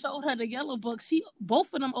 I showed her the yellow book.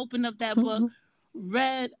 Both of them opened up that book.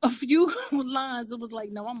 Read a few lines. It was like,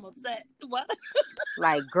 no, I'm upset. What?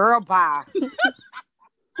 Like, girl, bye.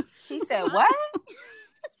 She said, what?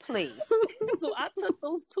 Please. So I took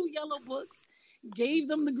those 2 yellow books, gave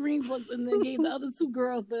them the green books, and then gave the other 2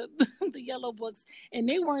 girls the yellow books, and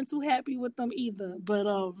they weren't too happy with them either.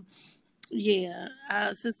 But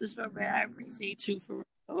Sister Strawberry, I appreciate you for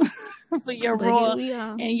your raw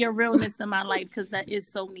and your realness in my life, because that is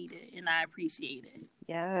so needed, and I appreciate it.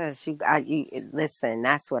 Yes, you listen.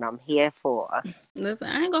 That's what I'm here for. Listen,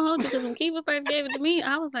 I ain't gonna hold you because when Kiva first gave it to me,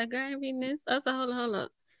 I was like, "Girl, I ain't reading this." I said, "Hold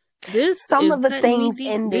up." Some of the things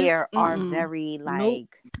in there are very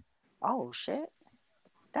like, oh shit,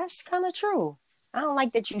 that's kind of true. I don't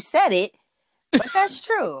like that you said it, but that's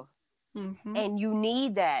true. And you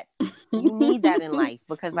need that. You need that in life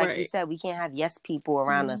because, like you said, we can't have yes people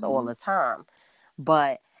around us all the time.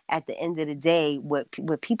 But at the end of the day, what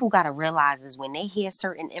people got to realize is when they hear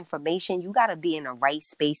certain information, you got to be in the right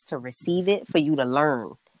space to receive it for you to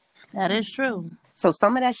learn. That is true. So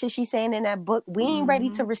some of that shit she's saying in that book, we ain't ready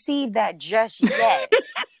to receive that just yet.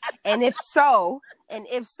 And if so,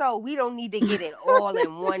 we don't need to get it all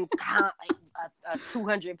in one a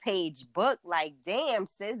 200-page book. Like, damn,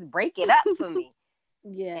 sis, break it up for me.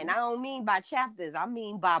 Yeah. And I don't mean by chapters. I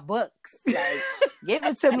mean by books. Like, give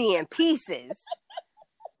it to me in pieces.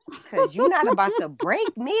 Because you're not about to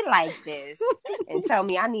break me like this and tell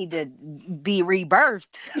me I need to be rebirthed.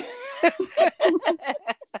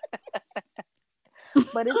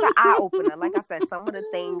 But it's an eye-opener. Like I said, some of the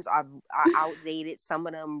things are outdated. Some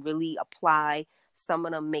of them really apply. Some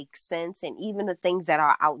of them make sense. And even the things that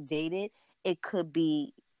are outdated, it could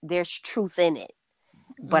be, there's truth in it.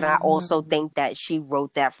 But I also think that she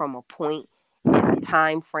wrote that from a point and a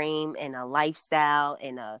time frame and a lifestyle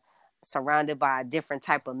and surrounded by a different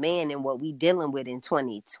type of man than what we dealing with in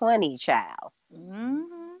 2020, child.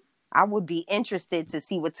 I would be interested to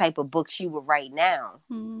see what type of book she would write now.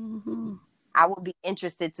 I would be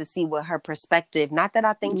interested to see what her perspective, not that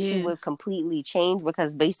I think she would completely change,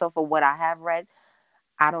 because based off of what I have read,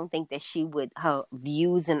 I don't think that her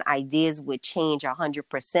views and ideas would change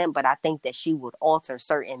 100%, but I think that she would alter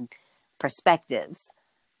certain perspectives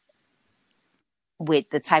with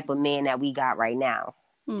the type of man that we got right now.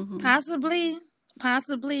 Possibly.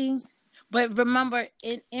 But remember,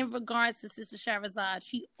 in regards to Sister Shahrazad,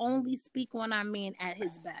 she only speak on our man at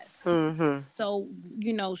his best. So,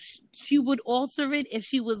 she would alter it if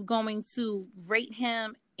she was going to rate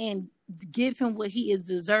him and give him what he is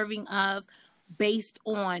deserving of based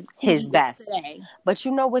on his best today. But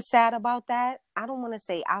you know what's sad about that?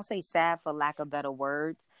 I'll say sad for lack of better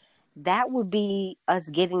words. That would be us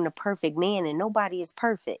getting the perfect man, and nobody is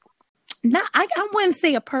perfect. I wouldn't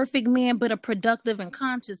say a perfect man, but a productive and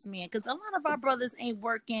conscious man. Because a lot of our brothers ain't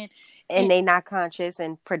working. And they not conscious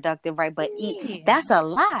and productive, right? But that's a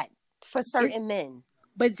lot for certain men.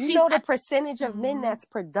 But the percentage of men that's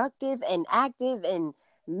productive and active and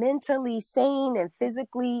mentally sane and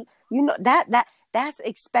physically, that's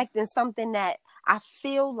expecting something that I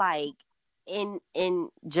feel like in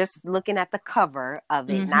just looking at the cover of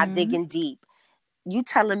it, not digging deep, you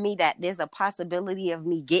telling me that there's a possibility of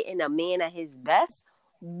me getting a man at his best?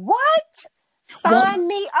 What? Sign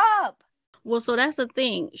me up. Well, so that's the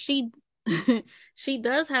thing. She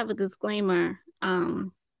does have a disclaimer.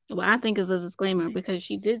 Well, I think it's a disclaimer because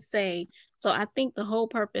she did say, so I think the whole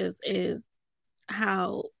purpose is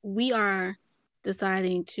how we are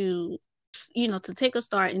deciding to, to take a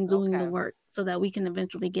start in doing the work so that we can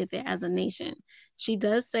eventually get there as a nation. She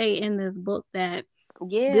does say in this book that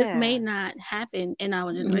this may not happen in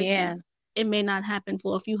our generation. Yeah. It may not happen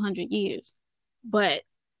for a few hundred years, but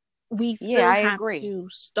we still have to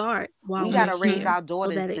start while we gotta raise our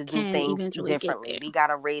daughters to do things differently. We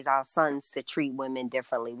gotta raise our sons to treat women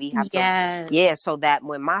differently. We have to, so that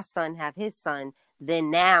when my son have his son, then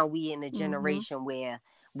now we in a generation where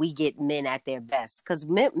we get men at their best, because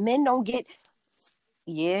men don't get.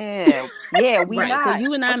 We right. not. So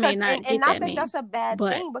you and I may not get and that I think that's a bad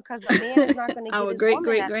thing, because a man is not going to get his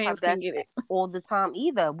woman at her best all the time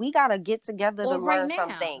either. We got to get together to learn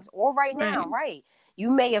some things. Or right now, right? You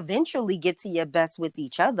may eventually get to your best with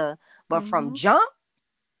each other, but from jump,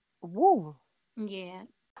 woo. Yeah.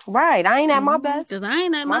 Right. I ain't at my best. Because I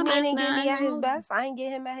ain't at my best. Man ain't get me at his best. I ain't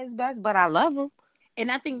get him at his best, but I love him.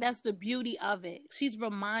 And I think that's the beauty of it. She's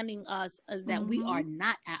reminding us that we are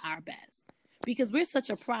not at our best. Because we're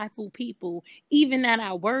such a prideful people, even at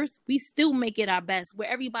our worst, we still make it our best where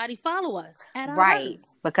everybody follow us at our worst.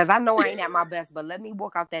 Because I know I ain't at my best, but let me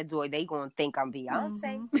walk out that door. They gonna think I'm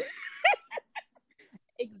Beyonce.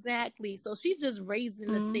 Exactly. So she's just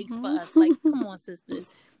raising the stakes for us. Like, come on,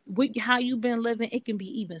 sisters. With how you've been living, it can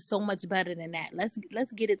be even so much better than that.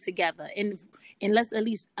 Let's get it together, and let's at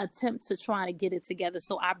least attempt to try to get it together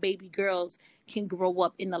so our baby girls can grow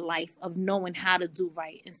up in the life of knowing how to do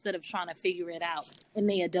right instead of trying to figure it out in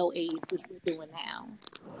their adult age, which we're doing now.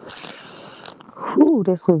 Ooh,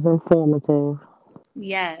 this was informative.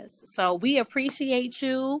 Yes. So we appreciate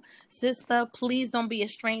you, sister. Please don't be a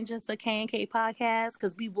stranger to K&K Podcast,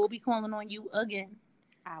 because we will be calling on you again.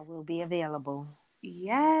 I will be available.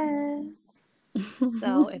 Yes.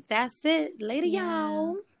 So if that's it, later,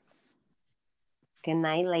 y'all. Good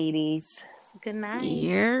night, ladies. Good night.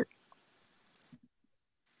 Yeah.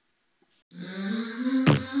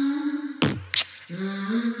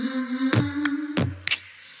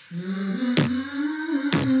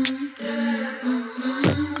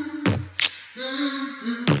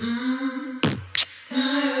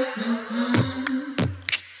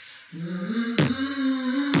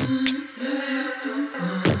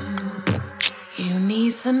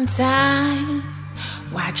 Some time,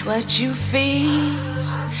 watch what you feed.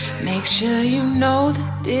 Make sure you know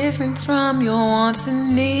the difference from your wants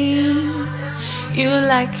and needs. You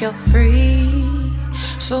like you're free,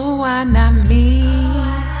 so why not me?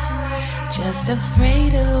 Just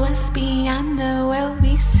afraid of what's beyond the world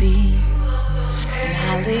we see.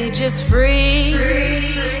 Knowledge is free,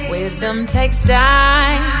 wisdom takes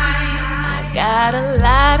time. I got a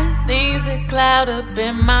lot of things that cloud up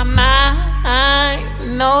in my mind.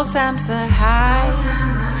 No time to hide.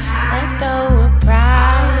 Let go of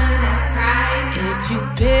pride. If you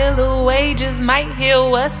peel away, just might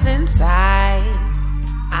heal what's inside.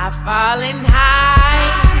 I've fallen high,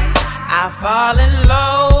 I've fallen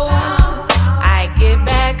low. I get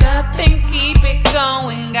back up and keep it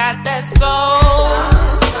going. Got that soul.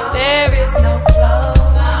 There is no flow,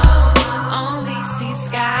 only see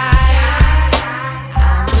sky.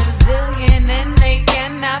 I'm resilient and they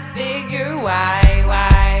cannot figure why.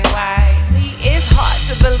 See, it's hard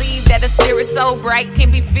to believe that a spirit so bright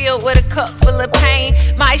can be filled with a cup full of pain.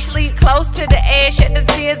 Might sleep close to the edge, shed the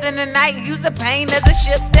tears in the night. Use the pain as a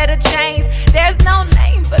ship set of chains. There's no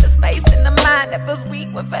name for the space in the mind that feels weak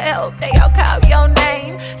when for help they all call your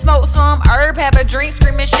name. Smoke some herb, have a drink,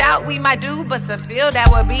 scream and shout. We might do, but to feel that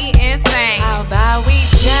would be insane. How about we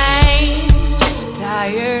change?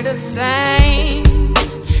 Tired of saying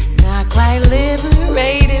not quite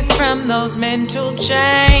liberated from those mental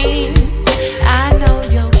chains. I know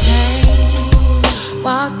your pain,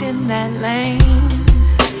 walked in that lane.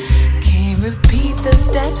 Can't repeat the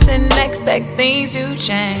steps and expect things to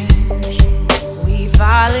change. We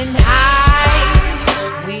falling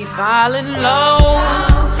high, we falling low.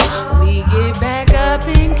 We get back up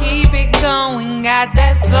and keep it going. Got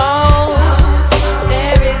that soul,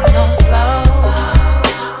 there is no flow,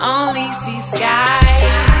 only see sky.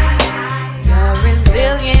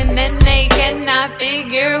 Resilient and they cannot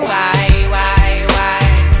figure why.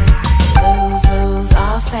 Lose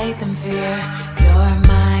all faith and fear. Your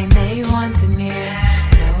mind they want to near.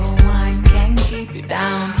 No one can keep you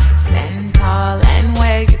down. Stand tall and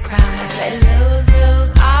wear your crown. I said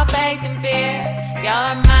lose all faith and fear.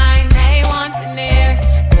 your mind, they want to near.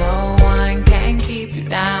 No one can keep you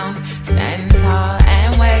down. Stand tall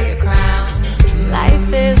and wear your crown. Life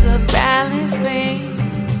is a balance beam.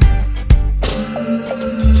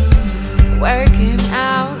 Working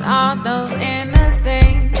out all those inner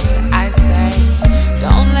things. I say,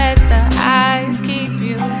 don't let the eyes keep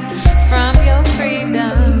you from your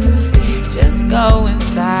freedom. Just go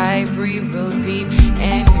inside, breathe real deep,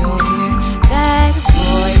 and you'll hear that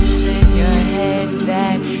voice in your head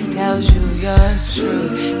that tells you your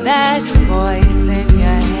truth. That voice in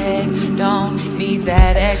your head don't need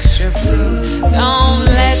that extra proof. Don't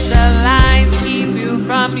let the lines keep you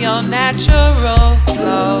from your natural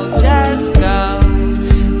flow. Just go.